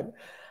right, fine.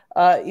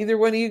 Either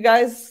one of you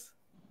guys?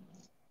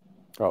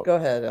 Go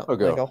ahead.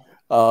 Okay.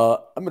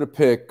 I'm going to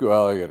pick,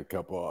 well, I got a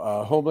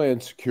couple.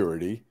 Homeland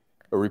Security.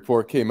 A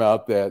report came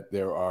out that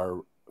there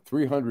are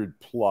 300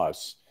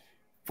 plus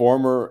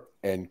former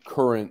and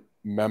current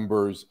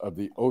members of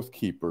the Oath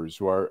Keepers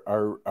who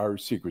are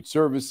Secret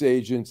Service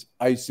agents,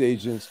 ICE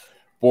agents,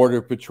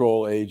 Border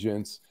Patrol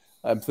agents.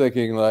 I'm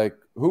thinking, like,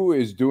 who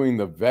is doing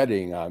the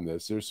vetting on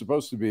this? There's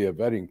supposed to be a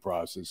vetting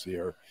process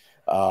here.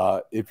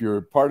 If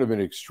you're part of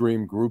an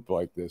extreme group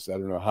like this, I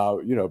don't know how,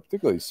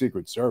 particularly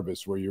Secret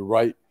Service, where you're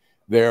right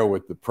there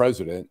with the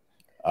president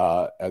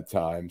at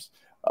times.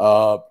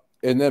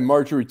 And then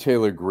Marjorie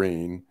Taylor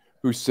Greene,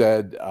 who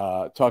said,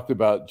 talked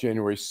about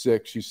January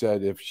 6th. She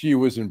said, if she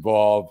was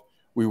involved,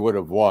 we would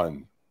have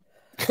won.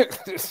 In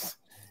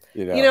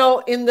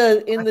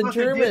the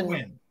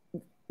German,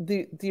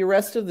 the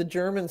arrest of the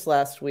Germans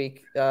last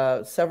week,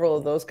 several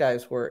of those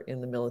guys were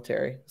in the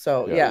military.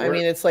 So I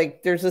mean, it's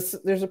like there's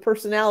a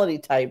personality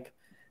type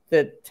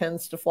that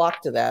tends to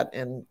flock to that,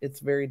 and it's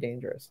very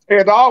dangerous.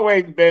 It's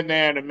always been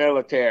there in the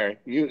military.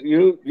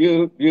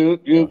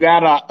 You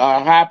got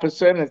a high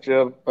percentage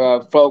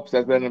of folks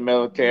that's in the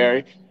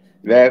military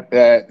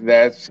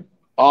that's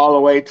all the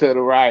way to the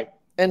right.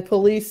 And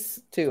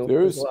police too.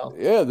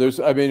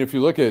 I mean, if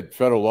you look at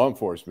federal law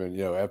enforcement,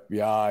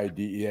 FBI,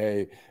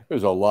 DEA,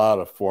 there's a lot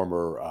of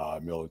former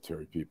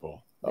military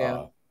people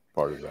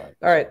part of that.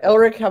 All right,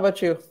 Elrick, how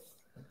about you?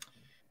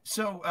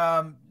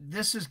 So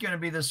this is going to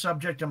be the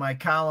subject of my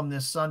column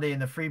this Sunday in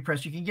the Free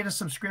Press. You can get a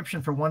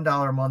subscription for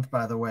 $1 a month,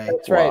 by the way.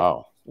 That's right.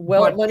 Wow.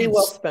 Money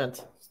well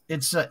spent.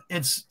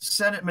 It's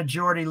Senate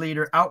Majority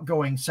Leader,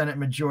 outgoing Senate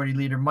Majority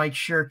Leader Mike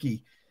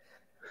Shirkey.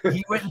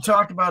 He went and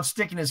talked about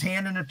sticking his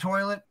hand in the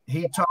toilet.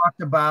 He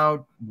talked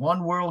about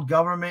one world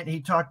government. He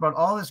talked about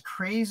all this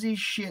crazy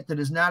shit that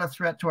is not a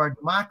threat to our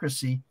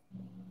democracy.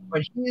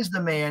 But he is the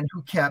man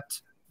who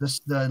kept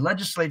the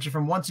legislature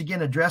from once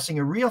again addressing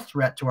a real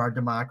threat to our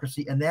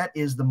democracy, and that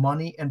is the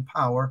money and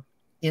power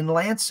in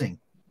Lansing.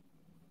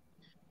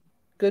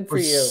 Good for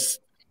you.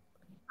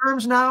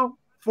 Terms now,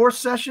 4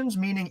 sessions,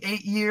 meaning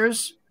 8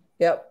 years.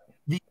 Yep.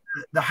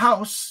 The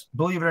House,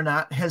 believe it or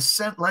not, has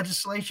sent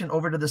legislation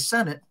over to the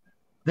Senate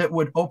that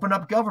would open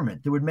up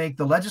government, that would make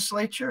the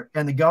legislature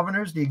and the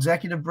governors, the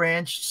executive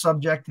branch,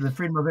 subject to the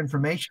Freedom of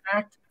Information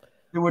Act.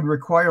 It would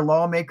require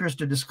lawmakers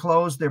to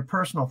disclose their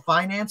personal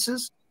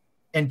finances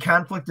and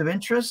conflict of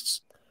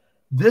interests.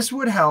 This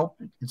would help.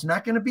 It's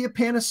not going to be a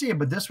panacea,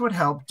 but this would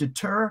help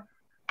deter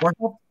or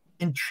help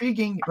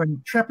intriguing or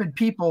intrepid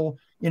people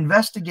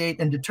investigate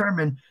and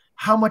determine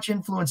how much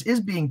influence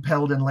is being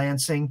peddled in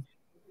Lansing.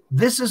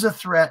 This is a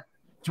threat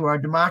to our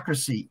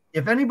democracy.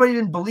 If anybody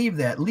didn't believe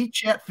that, Lee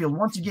Chatfield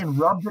once again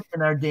rubbed it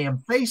in our damn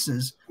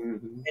faces.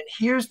 Mm-hmm. And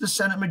here's the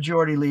Senate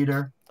Majority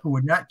Leader who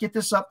would not get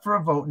this up for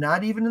a vote,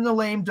 not even in the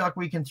lame duck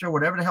we can throw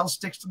whatever the hell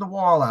sticks to the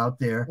wall out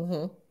there.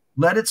 Mm-hmm.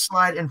 Let it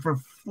slide. And for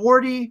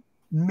 40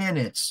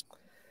 minutes,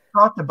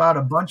 talked about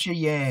a bunch of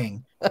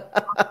yang.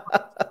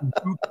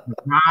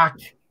 Rock.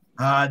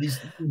 I'm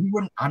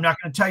not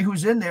going to tell you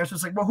who's in there. So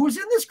it's like, well, who's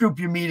in this group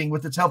you're meeting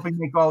with that's helping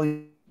make all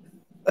these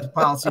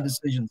policy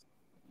decisions?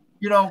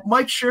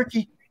 Mike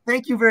Shirkey,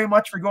 thank you very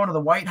much for going to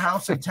the White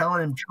House and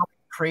telling him Trump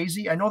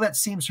crazy. I know that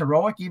seems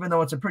heroic, even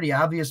though it's a pretty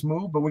obvious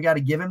move, but we got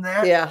to give him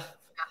that. Yeah.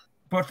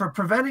 But for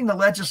preventing the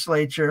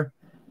legislature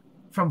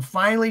from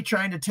finally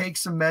trying to take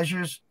some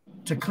measures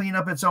to clean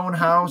up its own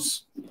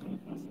house,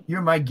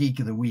 you're my geek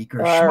of the week or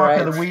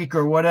schmuck of the week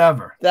or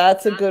whatever.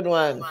 That's a good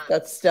one.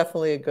 That's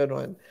definitely a good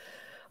one.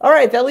 All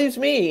right, that leaves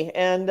me.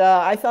 And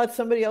I thought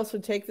somebody else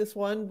would take this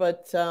one,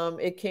 but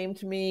it came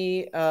to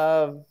me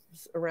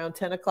around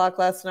 10 o'clock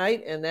last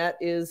night, and that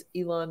is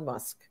Elon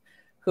Musk,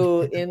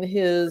 who in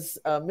his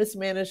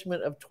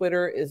mismanagement of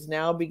Twitter is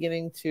now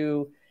beginning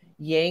to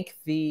yank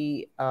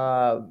the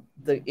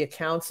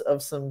accounts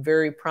of some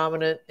very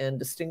prominent and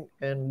distinct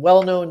and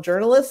well-known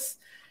journalists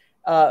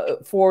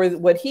for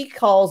what he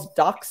calls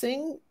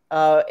doxing.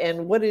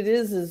 And what it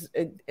is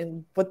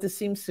and what this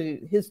seems to,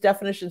 his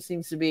definition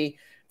seems to be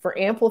for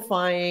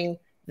amplifying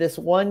this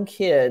one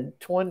kid,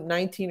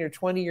 19 or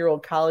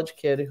 20-year-old college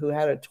kid who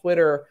had a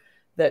Twitter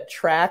that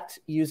tracked,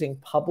 using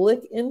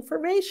public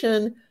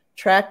information,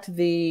 tracked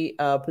the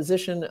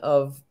position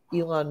of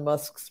Elon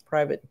Musk's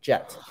private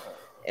jet.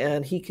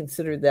 And he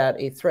considered that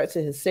a threat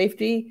to his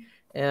safety.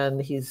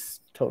 And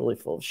he's totally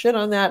full of shit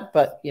on that.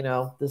 But, you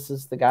know, this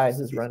is the guy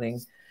who's running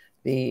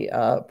the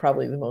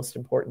probably the most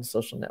important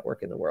social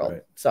network in the world.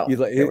 Right. So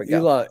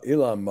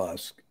Elon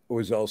Musk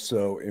was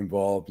also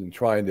involved in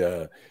trying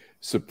to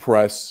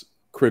suppress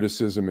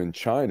criticism in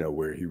China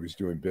where he was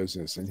doing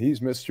business. And he's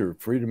Mr.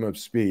 Freedom of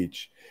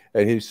Speech.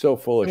 And he's so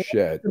full of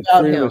shit.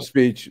 Freedom of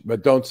speech,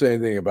 but don't say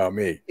anything about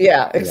me.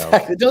 Yeah,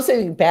 exactly. Don't say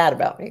anything bad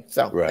about me.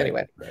 So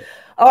anyway. Right.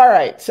 All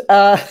right.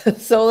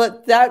 So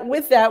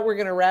with that, we're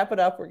going to wrap it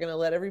up. We're going to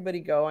let everybody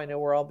go. I know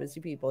we're all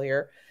busy people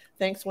here.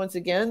 Thanks once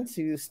again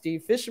to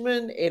Steve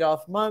Fishman,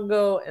 Adolph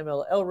Mongo,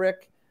 ML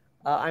Elrick.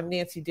 I'm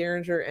Nancy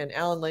Derringer, and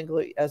Allan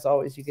Lengel. As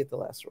always, you get the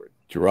last word.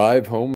 Drive home